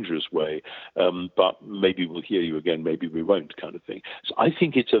any dangerous way, but maybe we'll hear you again, maybe we won't, kind of thing. So I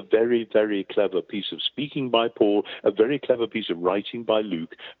think it's a very, very clever piece of speaking by Paul, a very clever piece of writing by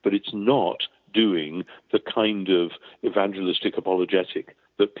Luke, but it's not doing the kind of evangelistic apologetic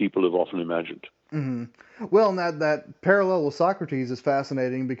that people have often imagined. Well, and that parallel with Socrates is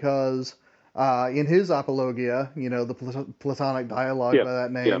fascinating because in his Apologia, the Platonic dialogue by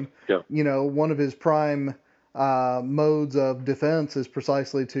that name, one of his prime modes of defense is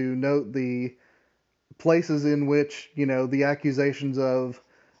precisely to note the places in which, the accusations of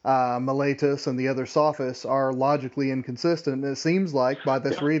Miletus and the other sophists are logically inconsistent. And it seems like by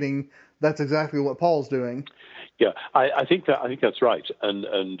this reading, that's exactly what Paul's doing. Yeah, I think that's right,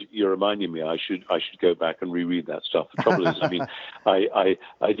 and you're reminding me I should go back and reread that stuff. The trouble is,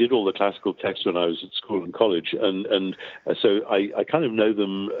 I did all the classical texts when I was at school and college, and so I kind of know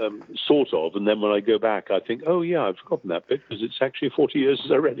them sort of, and then when I go back, I think, oh yeah, I've forgotten that bit because it's actually 40 years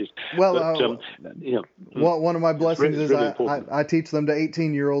since I read it. Well, one of my blessings is I teach them to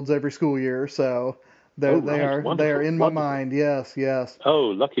 18-year-olds every school year, so they are in my mind. Yes.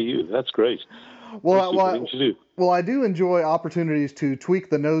 Oh, lucky you! That's great. Well, I do enjoy opportunities to tweak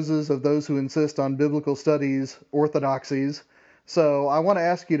the noses of those who insist on biblical studies orthodoxies. So I want to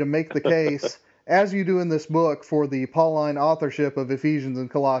ask you to make the case, as you do in this book, for the Pauline authorship of Ephesians and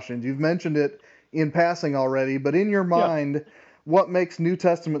Colossians. You've mentioned it in passing already, but in your mind, what makes New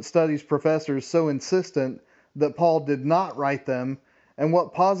Testament studies professors so insistent that Paul did not write them, and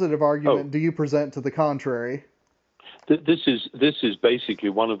what positive argument do you present to the contrary? This is basically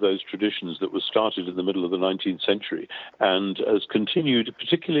one of those traditions that was started in the middle of the 19th century and has continued,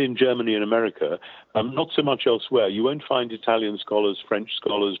 particularly in Germany and America, not so much elsewhere. You won't find Italian scholars, French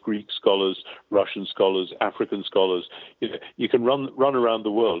scholars, Greek scholars, Russian scholars, African scholars. You can run around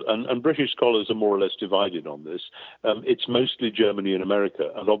the world, and British scholars are more or less divided on this. It's mostly Germany and America,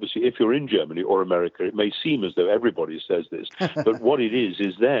 and obviously if you're in Germany or America, it may seem as though everybody says this, but what it is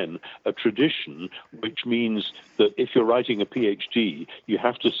then a tradition, which means that if you're writing a PhD, you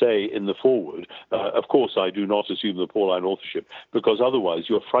have to say in the foreword, of course I do not assume the Pauline authorship, because otherwise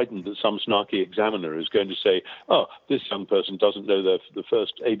you're frightened that some snarky examiner is going to say, oh, this young person doesn't know the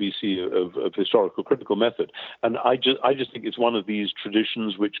first ABC of historical critical method. And I just think it's one of these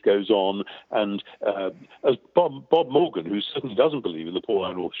traditions which goes on, and as Bob Morgan, who certainly doesn't believe in the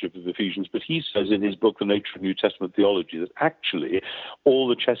Pauline authorship of Ephesians, but he says in his book, The Nature of New Testament Theology, that actually all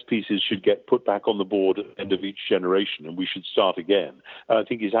the chess pieces should get put back on the board at the end of each generation, and we should start again. I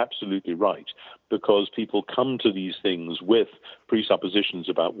think he's absolutely right. because people come to these things with presuppositions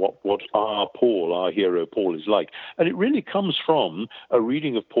about what our hero Paul is like. And it really comes from a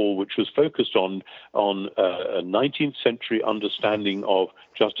reading of Paul which was focused on a 19th century understanding of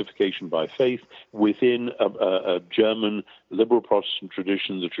justification by faith within a German liberal Protestant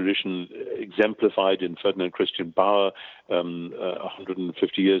tradition, the tradition exemplified in Ferdinand Christian Bauer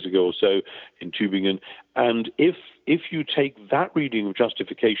 150 years ago or so in Tübingen. And if you take that reading of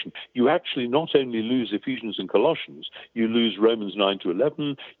justification, you actually not only lose Ephesians and Colossians, you lose Romans 9 to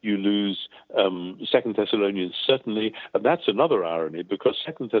 11, you lose 2 Thessalonians certainly, and that's another irony because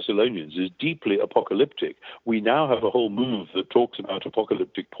 2 Thessalonians is deeply apocalyptic. We now have a whole move that talks about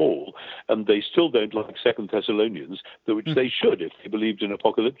apocalyptic Paul, and they still don't like 2 Thessalonians, which they should if they believed in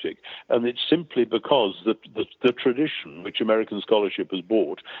apocalyptic. And it's simply because the tradition which American scholarship has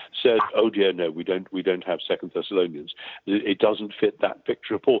bought said, oh dear, no, we don't have 2 Thessalonians. It doesn't fit that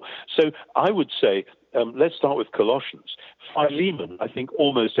picture of Paul. So I would say, let's start with Colossians. Philemon, I think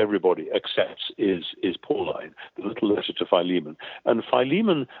almost everybody accepts is Pauline, the little letter to Philemon. And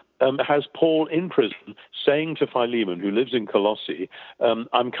Philemon has Paul in prison saying to Philemon, who lives in Colossae,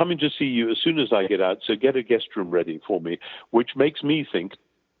 I'm coming to see you as soon as I get out, so get a guest room ready for me, which makes me think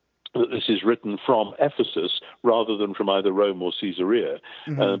that this is written from Ephesus rather than from either Rome or Caesarea,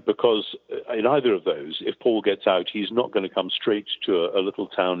 because in either of those, if Paul gets out, he's not going to come straight to a little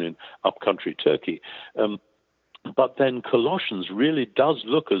town in upcountry Turkey. But then Colossians really does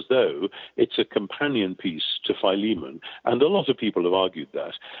look as though it's a companion piece to Philemon, and a lot of people have argued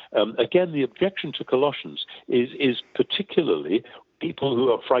that. Again, the objection to Colossians is particularly people who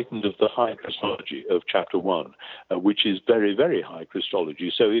are frightened of the high Christology of chapter 1, which is very, very high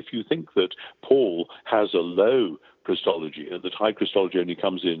Christology. So if you think that Paul has a low Christology, and that high Christology only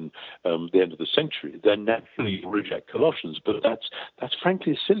comes in the end of the century, then naturally you reject Colossians. But that's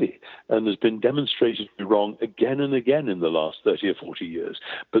frankly silly, and has been demonstrated to be wrong again and again in the last 30 or 40 years.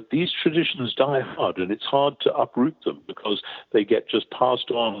 But these traditions die hard, and it's hard to uproot them because they get just passed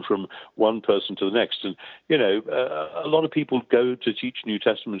on from one person to the next. And, a lot of people go to teach New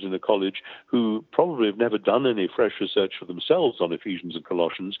Testament in a college who probably have never done any fresh research for themselves on Ephesians and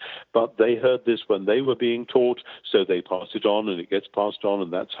Colossians, but they heard this when they were being taught, so they pass it on, and it gets passed on,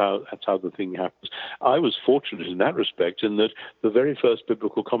 and that's how the thing happens. I was fortunate in that respect in that the very first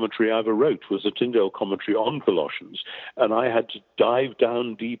biblical commentary I ever wrote was a Tyndale commentary on Colossians, and I had to dive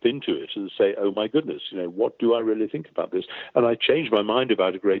down deep into it and say, oh my goodness, what do I really think about this? And I changed my mind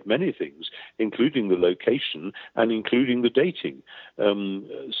about a great many things, including the location and including the dating.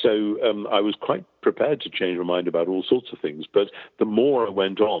 So I was quite prepared to change my mind about all sorts of things, but the more I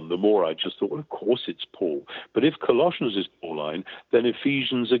went on, the more I just thought, well, of course it's Paul. But if Colossians is Pauline, then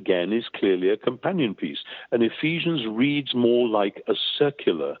Ephesians again is clearly a companion piece. And Ephesians reads more like a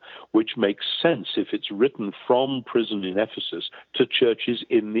circular, which makes sense if it's written from prison in Ephesus to churches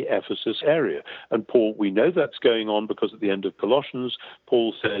in the Ephesus area. And Paul, we know that's going on because at the end of Colossians,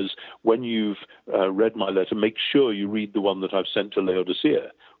 Paul says, when you've read my letter, make sure you read the one that I've sent to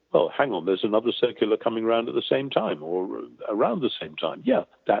Laodicea. Well, hang on, there's another circular coming around at the same time or around the same time. Yeah,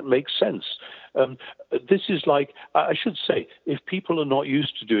 that makes sense. This is like, I should say, if people are not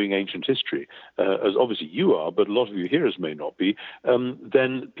used to doing ancient history, as obviously you are, but a lot of you hearers may not be,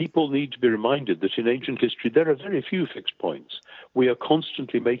 then people need to be reminded that in ancient history there are very few fixed points. We are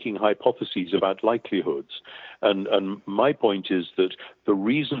constantly making hypotheses about likelihoods. And my point is that the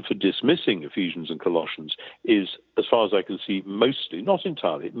reason for dismissing Ephesians and Colossians is, as far as I can see, mostly, not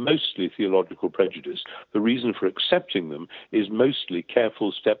entirely, mostly theological prejudice. The reason for accepting them is mostly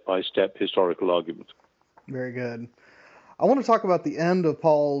careful step-by-step historical argument. Very good. I want to talk about the end of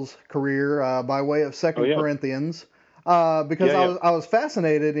Paul's career by way of 2 Corinthians, because I was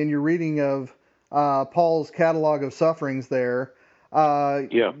fascinated in your reading of Paul's catalog of sufferings there.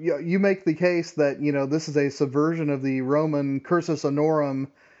 You make the case that, this is a subversion of the Roman cursus honorum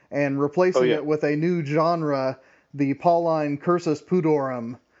and replacing it with a new genre, the Pauline cursus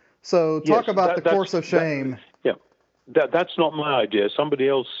pudorum. So talk about the course of shame. That's not my idea. Somebody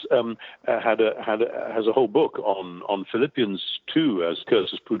else has a whole book on Philippians 2 as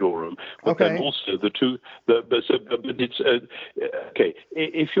cursus pudorum, but then also the two. But it's okay.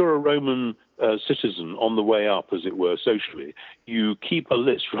 If you're a Roman citizen on the way up, as it were, socially, you keep a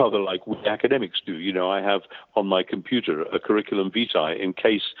list rather like we academics do. I have on my computer a curriculum vitae in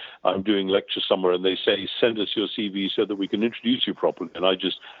case I'm doing lectures somewhere and they say, send us your CV so that we can introduce you properly. And I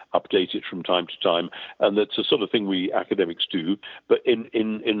just update it from time to time. And that's the sort of thing we academics do. But in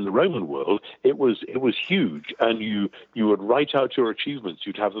the Roman world, it was huge. And you would write out your achievements.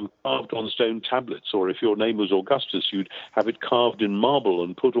 You'd have them carved on stone tablets. Or if your name was Augustus, you'd have it carved in marble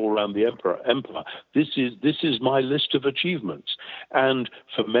and put all around the Empire. This is my list of achievements. And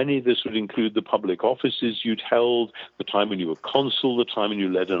for many, this would include the public offices you'd held, the time when you were consul, the time when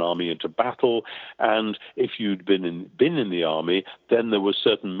you led an army into battle. And if you'd been in the army, then there were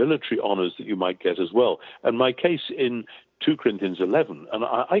certain military honors that you might get as well. And my case in 2 Corinthians 11, and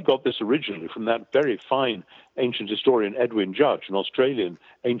I got this originally from that very fine ancient historian Edwin Judge, an Australian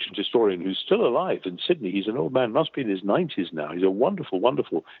ancient historian who's still alive in Sydney. He's an old man, must be in his 90s now. He's a wonderful,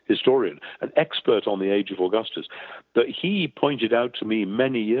 wonderful historian, an expert on the age of Augustus. But he pointed out to me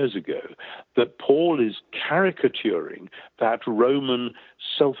many years ago that Paul is caricaturing that Roman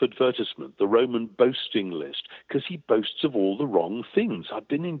self-advertisement, the Roman boasting list, because he boasts of all the wrong things. I've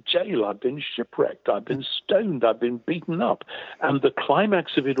been in jail, I've been shipwrecked, I've been stoned, I've been beaten up. And the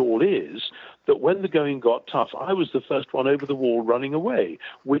climax of it all is that when the going got tough, I was the first one over the wall running away,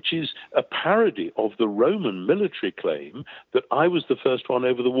 which is a parody of the Roman military claim that I was the first one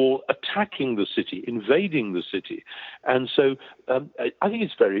over the wall attacking the city, invading the city. And so I think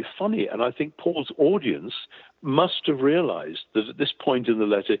it's very funny, and I think Paul's audience must have realized that at this point in the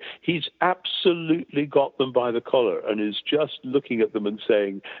letter, he's absolutely got them by the collar and is just looking at them and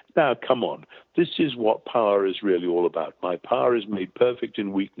saying, now, come on, this is what power is really all about. My power is made perfect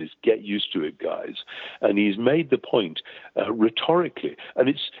in weakness. Get used to it, guys. And he's made the point rhetorically. And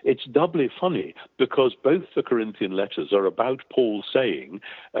it's doubly funny because both the Corinthian letters are about Paul saying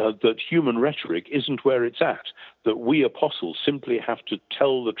that human rhetoric isn't where it's at, that we apostles simply have to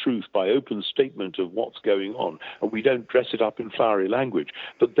tell the truth by open statement of what's going on, and we don't dress it up in flowery language.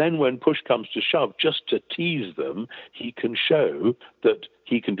 But then when push comes to shove, just to tease them, he can show that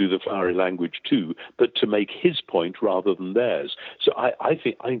he can do the flowery language too, but to make his point rather than theirs. So I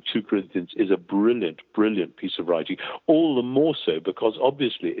think 2 Corinthians is a brilliant, brilliant piece of writing, all the more so because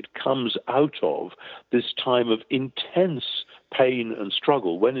obviously it comes out of this time of intense pain and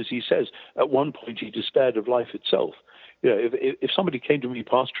struggle when, as he says, at one point he despaired of life itself. You know, if somebody came to me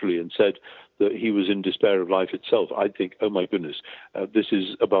pastorally and said that he was in despair of life itself, I'd think, oh my goodness, this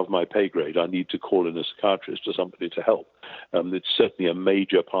is above my pay grade. I need to call in a psychiatrist or somebody to help. It's certainly a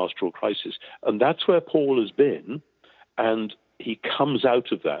major pastoral crisis. And that's where Paul has been. And he comes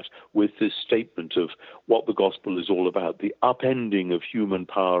out of that with this statement of what the gospel is all about, the upending of human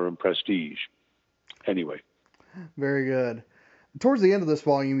power and prestige. Anyway. Very good. Towards the end of this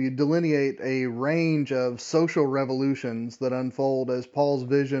volume, you delineate a range of social revolutions that unfold as Paul's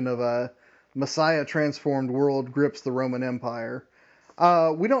vision of a Messiah-transformed world grips the Roman Empire.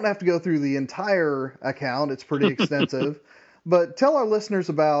 We don't have to go through the entire account. It's pretty extensive. But tell our listeners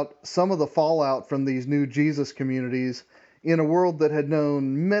about some of the fallout from these new Jesus communities in a world that had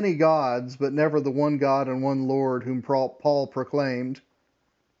known many gods, but never the one God and one Lord whom Paul proclaimed.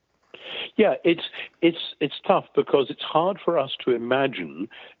 Yeah, it's tough because it's hard for us to imagine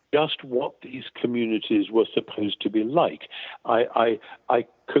just what these communities were supposed to be like. I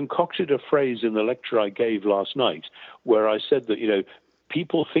concocted a phrase in the lecture I gave last night where I said that,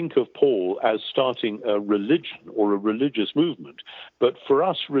 people think of Paul as starting a religion or a religious movement. But for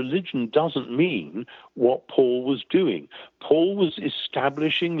us, religion doesn't mean what Paul was doing. Paul was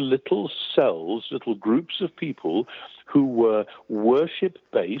establishing little cells, little groups of people who were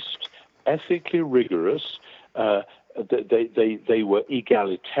worship-based, ethically rigorous. They were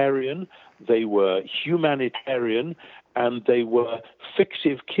egalitarian, they were humanitarian, and they were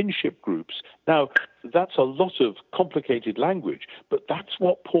fictive kinship groups. Now, that's a lot of complicated language, but that's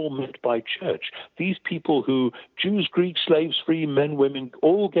what Paul meant by church. These people who, Jews, Greeks, slaves, free, men, women,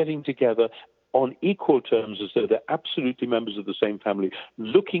 all getting together on equal terms as though they're absolutely members of the same family,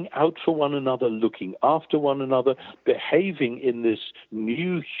 looking out for one another, looking after one another, behaving in this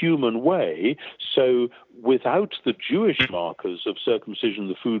new human way, so without the Jewish markers of circumcision,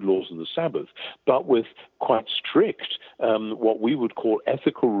 the food laws, and the Sabbath, but with quite strict, what we would call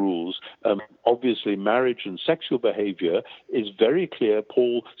ethical rules. Obviously, marriage and sexual behavior is very clear.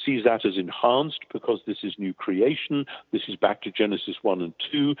 Paul sees that as enhanced because this is new creation. This is back to Genesis 1 and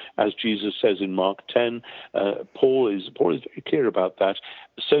 2, as Jesus says in Mark 10. Paul is very clear about that.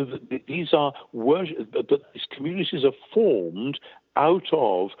 So that these are but these communities are formed out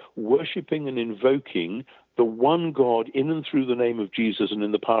of worshipping and invoking the one God in and through the name of Jesus and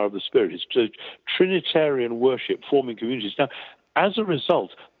in the power of the Spirit. It's Trinitarian worship forming communities. Now, as a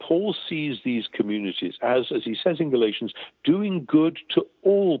result, Paul sees these communities as he says in Galatians, doing good to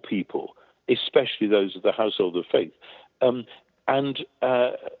all people, especially those of the household of faith. And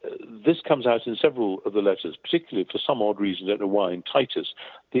this comes out in several of the letters, particularly for some odd reason, I don't know why, in Titus.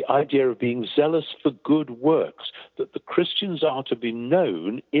 the idea of being zealous for good works, that the Christians are to be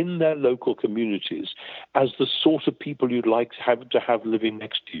known in their local communities as the sort of people you'd like to have living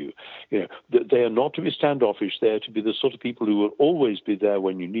next to you. That they are not to be standoffish. They are to be the sort of people who will always be there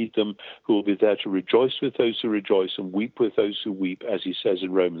when you need them, who will be there to rejoice with those who rejoice and weep with those who weep, as he says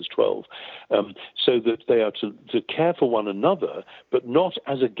in Romans 12. So that they are to care for one another, but not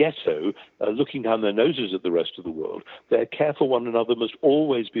as a ghetto looking down their noses at the rest of the world. Their care for one another must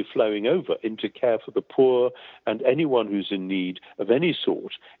always be flowing over into care for the poor and anyone who's in need of any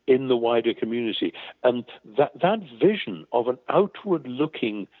sort in the wider community. And that vision of an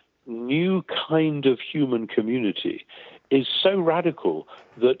outward-looking new kind of human community is so radical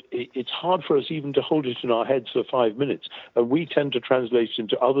that it's hard for us even to hold it in our heads for 5 minutes. And we tend to translate it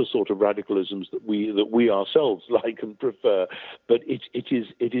into other sort of radicalisms that we ourselves like and prefer. But it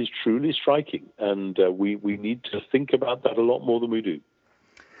is truly striking, and we need to think about that a lot more than we do.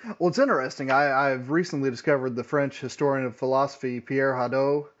 Well, it's interesting. I've recently discovered the French historian of philosophy, Pierre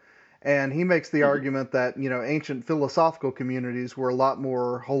Hadot, and he makes the argument that, ancient philosophical communities were a lot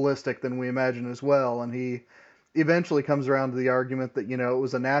more holistic than we imagine as well. And he eventually comes around to the argument that, it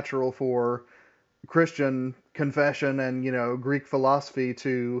was a natural for Christian confession and, Greek philosophy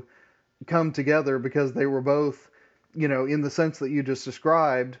to come together because they were both, in the sense that you just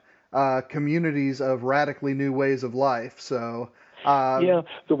described, communities of radically new ways of life. So,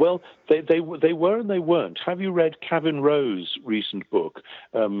 well, they were and they weren't. Have you read Kavin Rowe's recent book?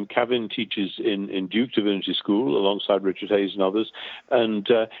 Kavin teaches in Duke Divinity School alongside Richard Hayes and others, and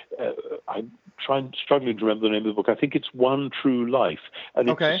I'm struggling to remember the name of the book. I think it's One True Life, and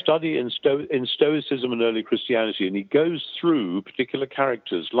it's a study in Stoicism and early Christianity, and he goes through particular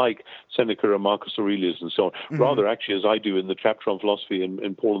characters like Seneca and Marcus Aurelius and so on, rather actually as I do in the chapter on philosophy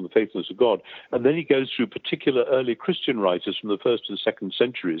in Paul and the Faithfulness of God, and then he goes through particular early Christian writers from the 1st and 2nd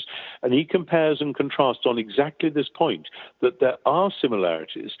centuries, and he compares and contrasts on exactly this point, that there are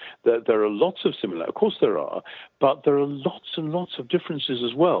similarities, that there are lots of similarities, of course there are, but there are lots and lots of differences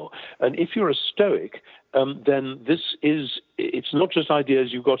as well. And if you're a Stoic, then it's not just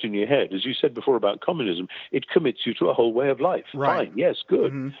ideas you've got in your head. As you said before about communism, it commits you to a whole way of life. Right. Fine, yes,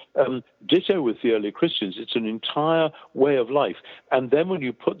 good. Ditto with the early Christians. It's an entire way of life. And then when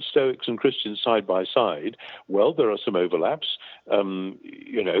you put Stoics and Christians side by side, well, there are some overlaps.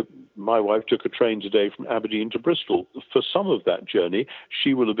 My wife took a train today from Aberdeen to Bristol. For some of that journey,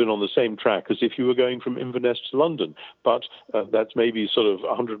 she will have been on the same track as if you were going from Inverness to London. But that's maybe sort of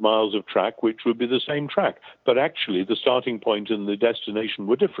 100 miles of track, which would be the same track. But actually, the starting point and the destination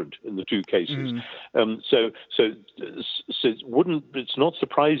were different in the two cases. So it's not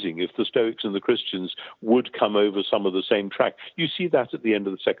surprising if the Stoics and the Christians would come over some of the same track. You see that at the end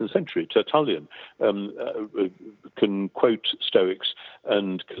of the 2nd century. Tertullian can quote Stoics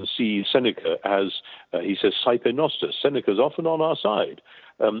and can see Seneca as, he says, Saipe Nostos. Seneca's often on our side.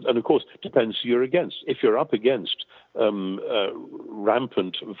 And of course, it depends who you're against. If you're up against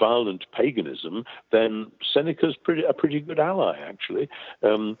rampant, violent paganism, then Seneca's a pretty good ally, actually.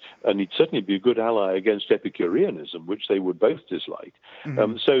 And he'd certainly be a good ally against Epicureanism, which they would both dislike.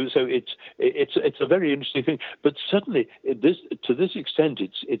 So it's a very interesting thing. But certainly, to this extent,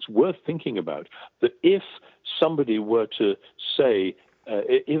 it's worth thinking about that if somebody were to say,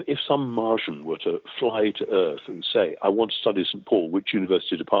 if some Martian were to fly to Earth and say, I want to study St. Paul, which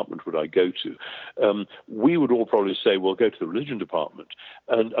university department would I go to? We would all probably say, well, go to the religion department.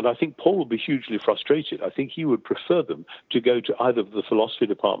 And I think Paul would be hugely frustrated. I think he would prefer them to go to either the philosophy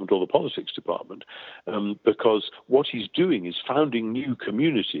department or the politics department, because what he's doing is founding new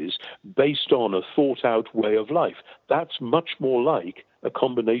communities based on a thought-out way of life. That's much more like a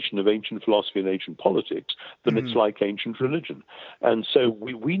combination of ancient philosophy and ancient politics than it's like ancient religion. And so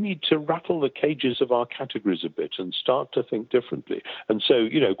we need to rattle the cages of our categories a bit and start to think differently. And so,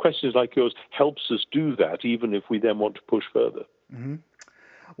 questions like yours helps us do that, even if we then want to push further.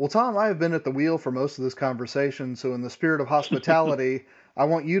 Well, Tom, I have been at the wheel for most of this conversation, so in the spirit of hospitality, I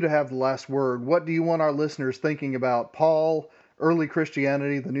want you to have the last word. What do you want our listeners thinking about Paul, early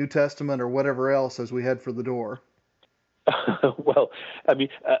Christianity, the New Testament, or whatever else as we head for the door? Well, I mean,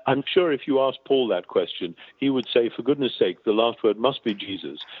 I'm sure if you asked Paul that question, he would say, for goodness sake, the last word must be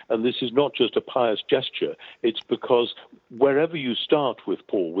Jesus. And this is not just a pious gesture. It's because wherever you start with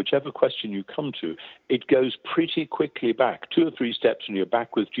Paul, whichever question you come to, it goes pretty quickly back, 2 or 3 steps, and you're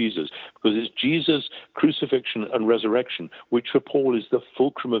back with Jesus. Because it's Jesus' crucifixion and resurrection, which for Paul is the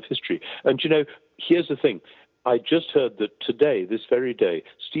fulcrum of history. And, here's the thing. I just heard that today, this very day,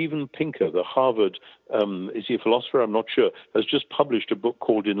 Steven Pinker, the Harvard is he a philosopher? I'm not sure, has just published a book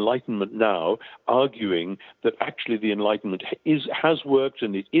called Enlightenment Now, arguing that actually the Enlightenment has worked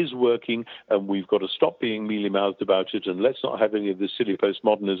and it is working, and we've got to stop being mealy-mouthed about it, and let's not have any of this silly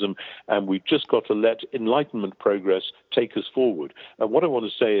postmodernism, and we've just got to let Enlightenment progress take us forward. And what I want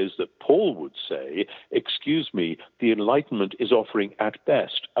to say is that Paul would say, excuse me, the Enlightenment is offering at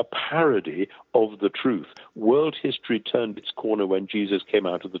best a parody of the truth. World history turned its corner when Jesus came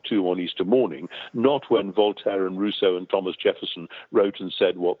out of the tomb on Easter morning, not when Voltaire and Rousseau and Thomas Jefferson wrote and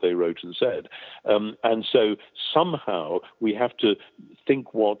said what they wrote and said. And so somehow we have to think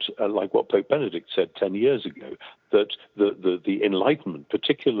like what Pope Benedict said 10 years ago, that the Enlightenment,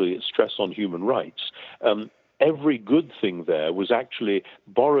 particularly its stress on human rights, every good thing there was actually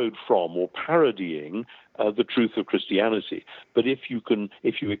borrowed from or parodying the truth of Christianity. But if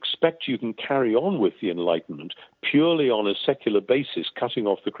you expect you can carry on with the Enlightenment purely on a secular basis, cutting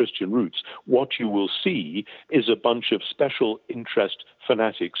off the Christian roots, what you will see is a bunch of special interest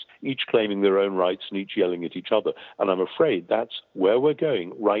fanatics, each claiming their own rights and each yelling at each other. And I'm afraid that's where we're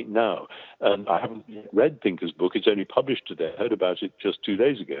going right now. And I haven't read Pinker's book. It's only published today. I heard about it just 2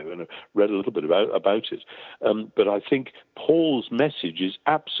 days ago and I read a little bit about it. But I think Paul's message is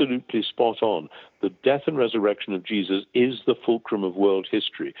absolutely spot on. The death and resurrection of Jesus is the fulcrum of world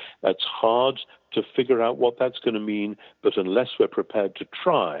history. That's hard to figure out what that's going to mean, but unless we're prepared to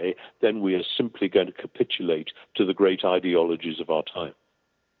try, then we are simply going to capitulate to the great ideologies of our time.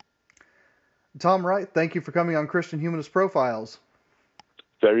 Tom Wright, thank you for coming on Christian Humanist Profiles.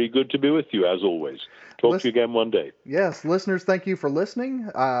 Very good to be with you, as always. Talk to you again one day. Yes, listeners, thank you for listening.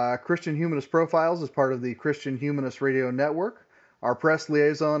 Christian Humanist Profiles is part of the Christian Humanist Radio Network. Our press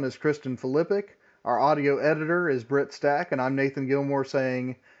liaison is Kristen Filippic. Our audio editor is Britt Stack, and I'm Nathan Gilmore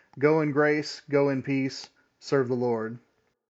saying, go in grace, go in peace, serve the Lord.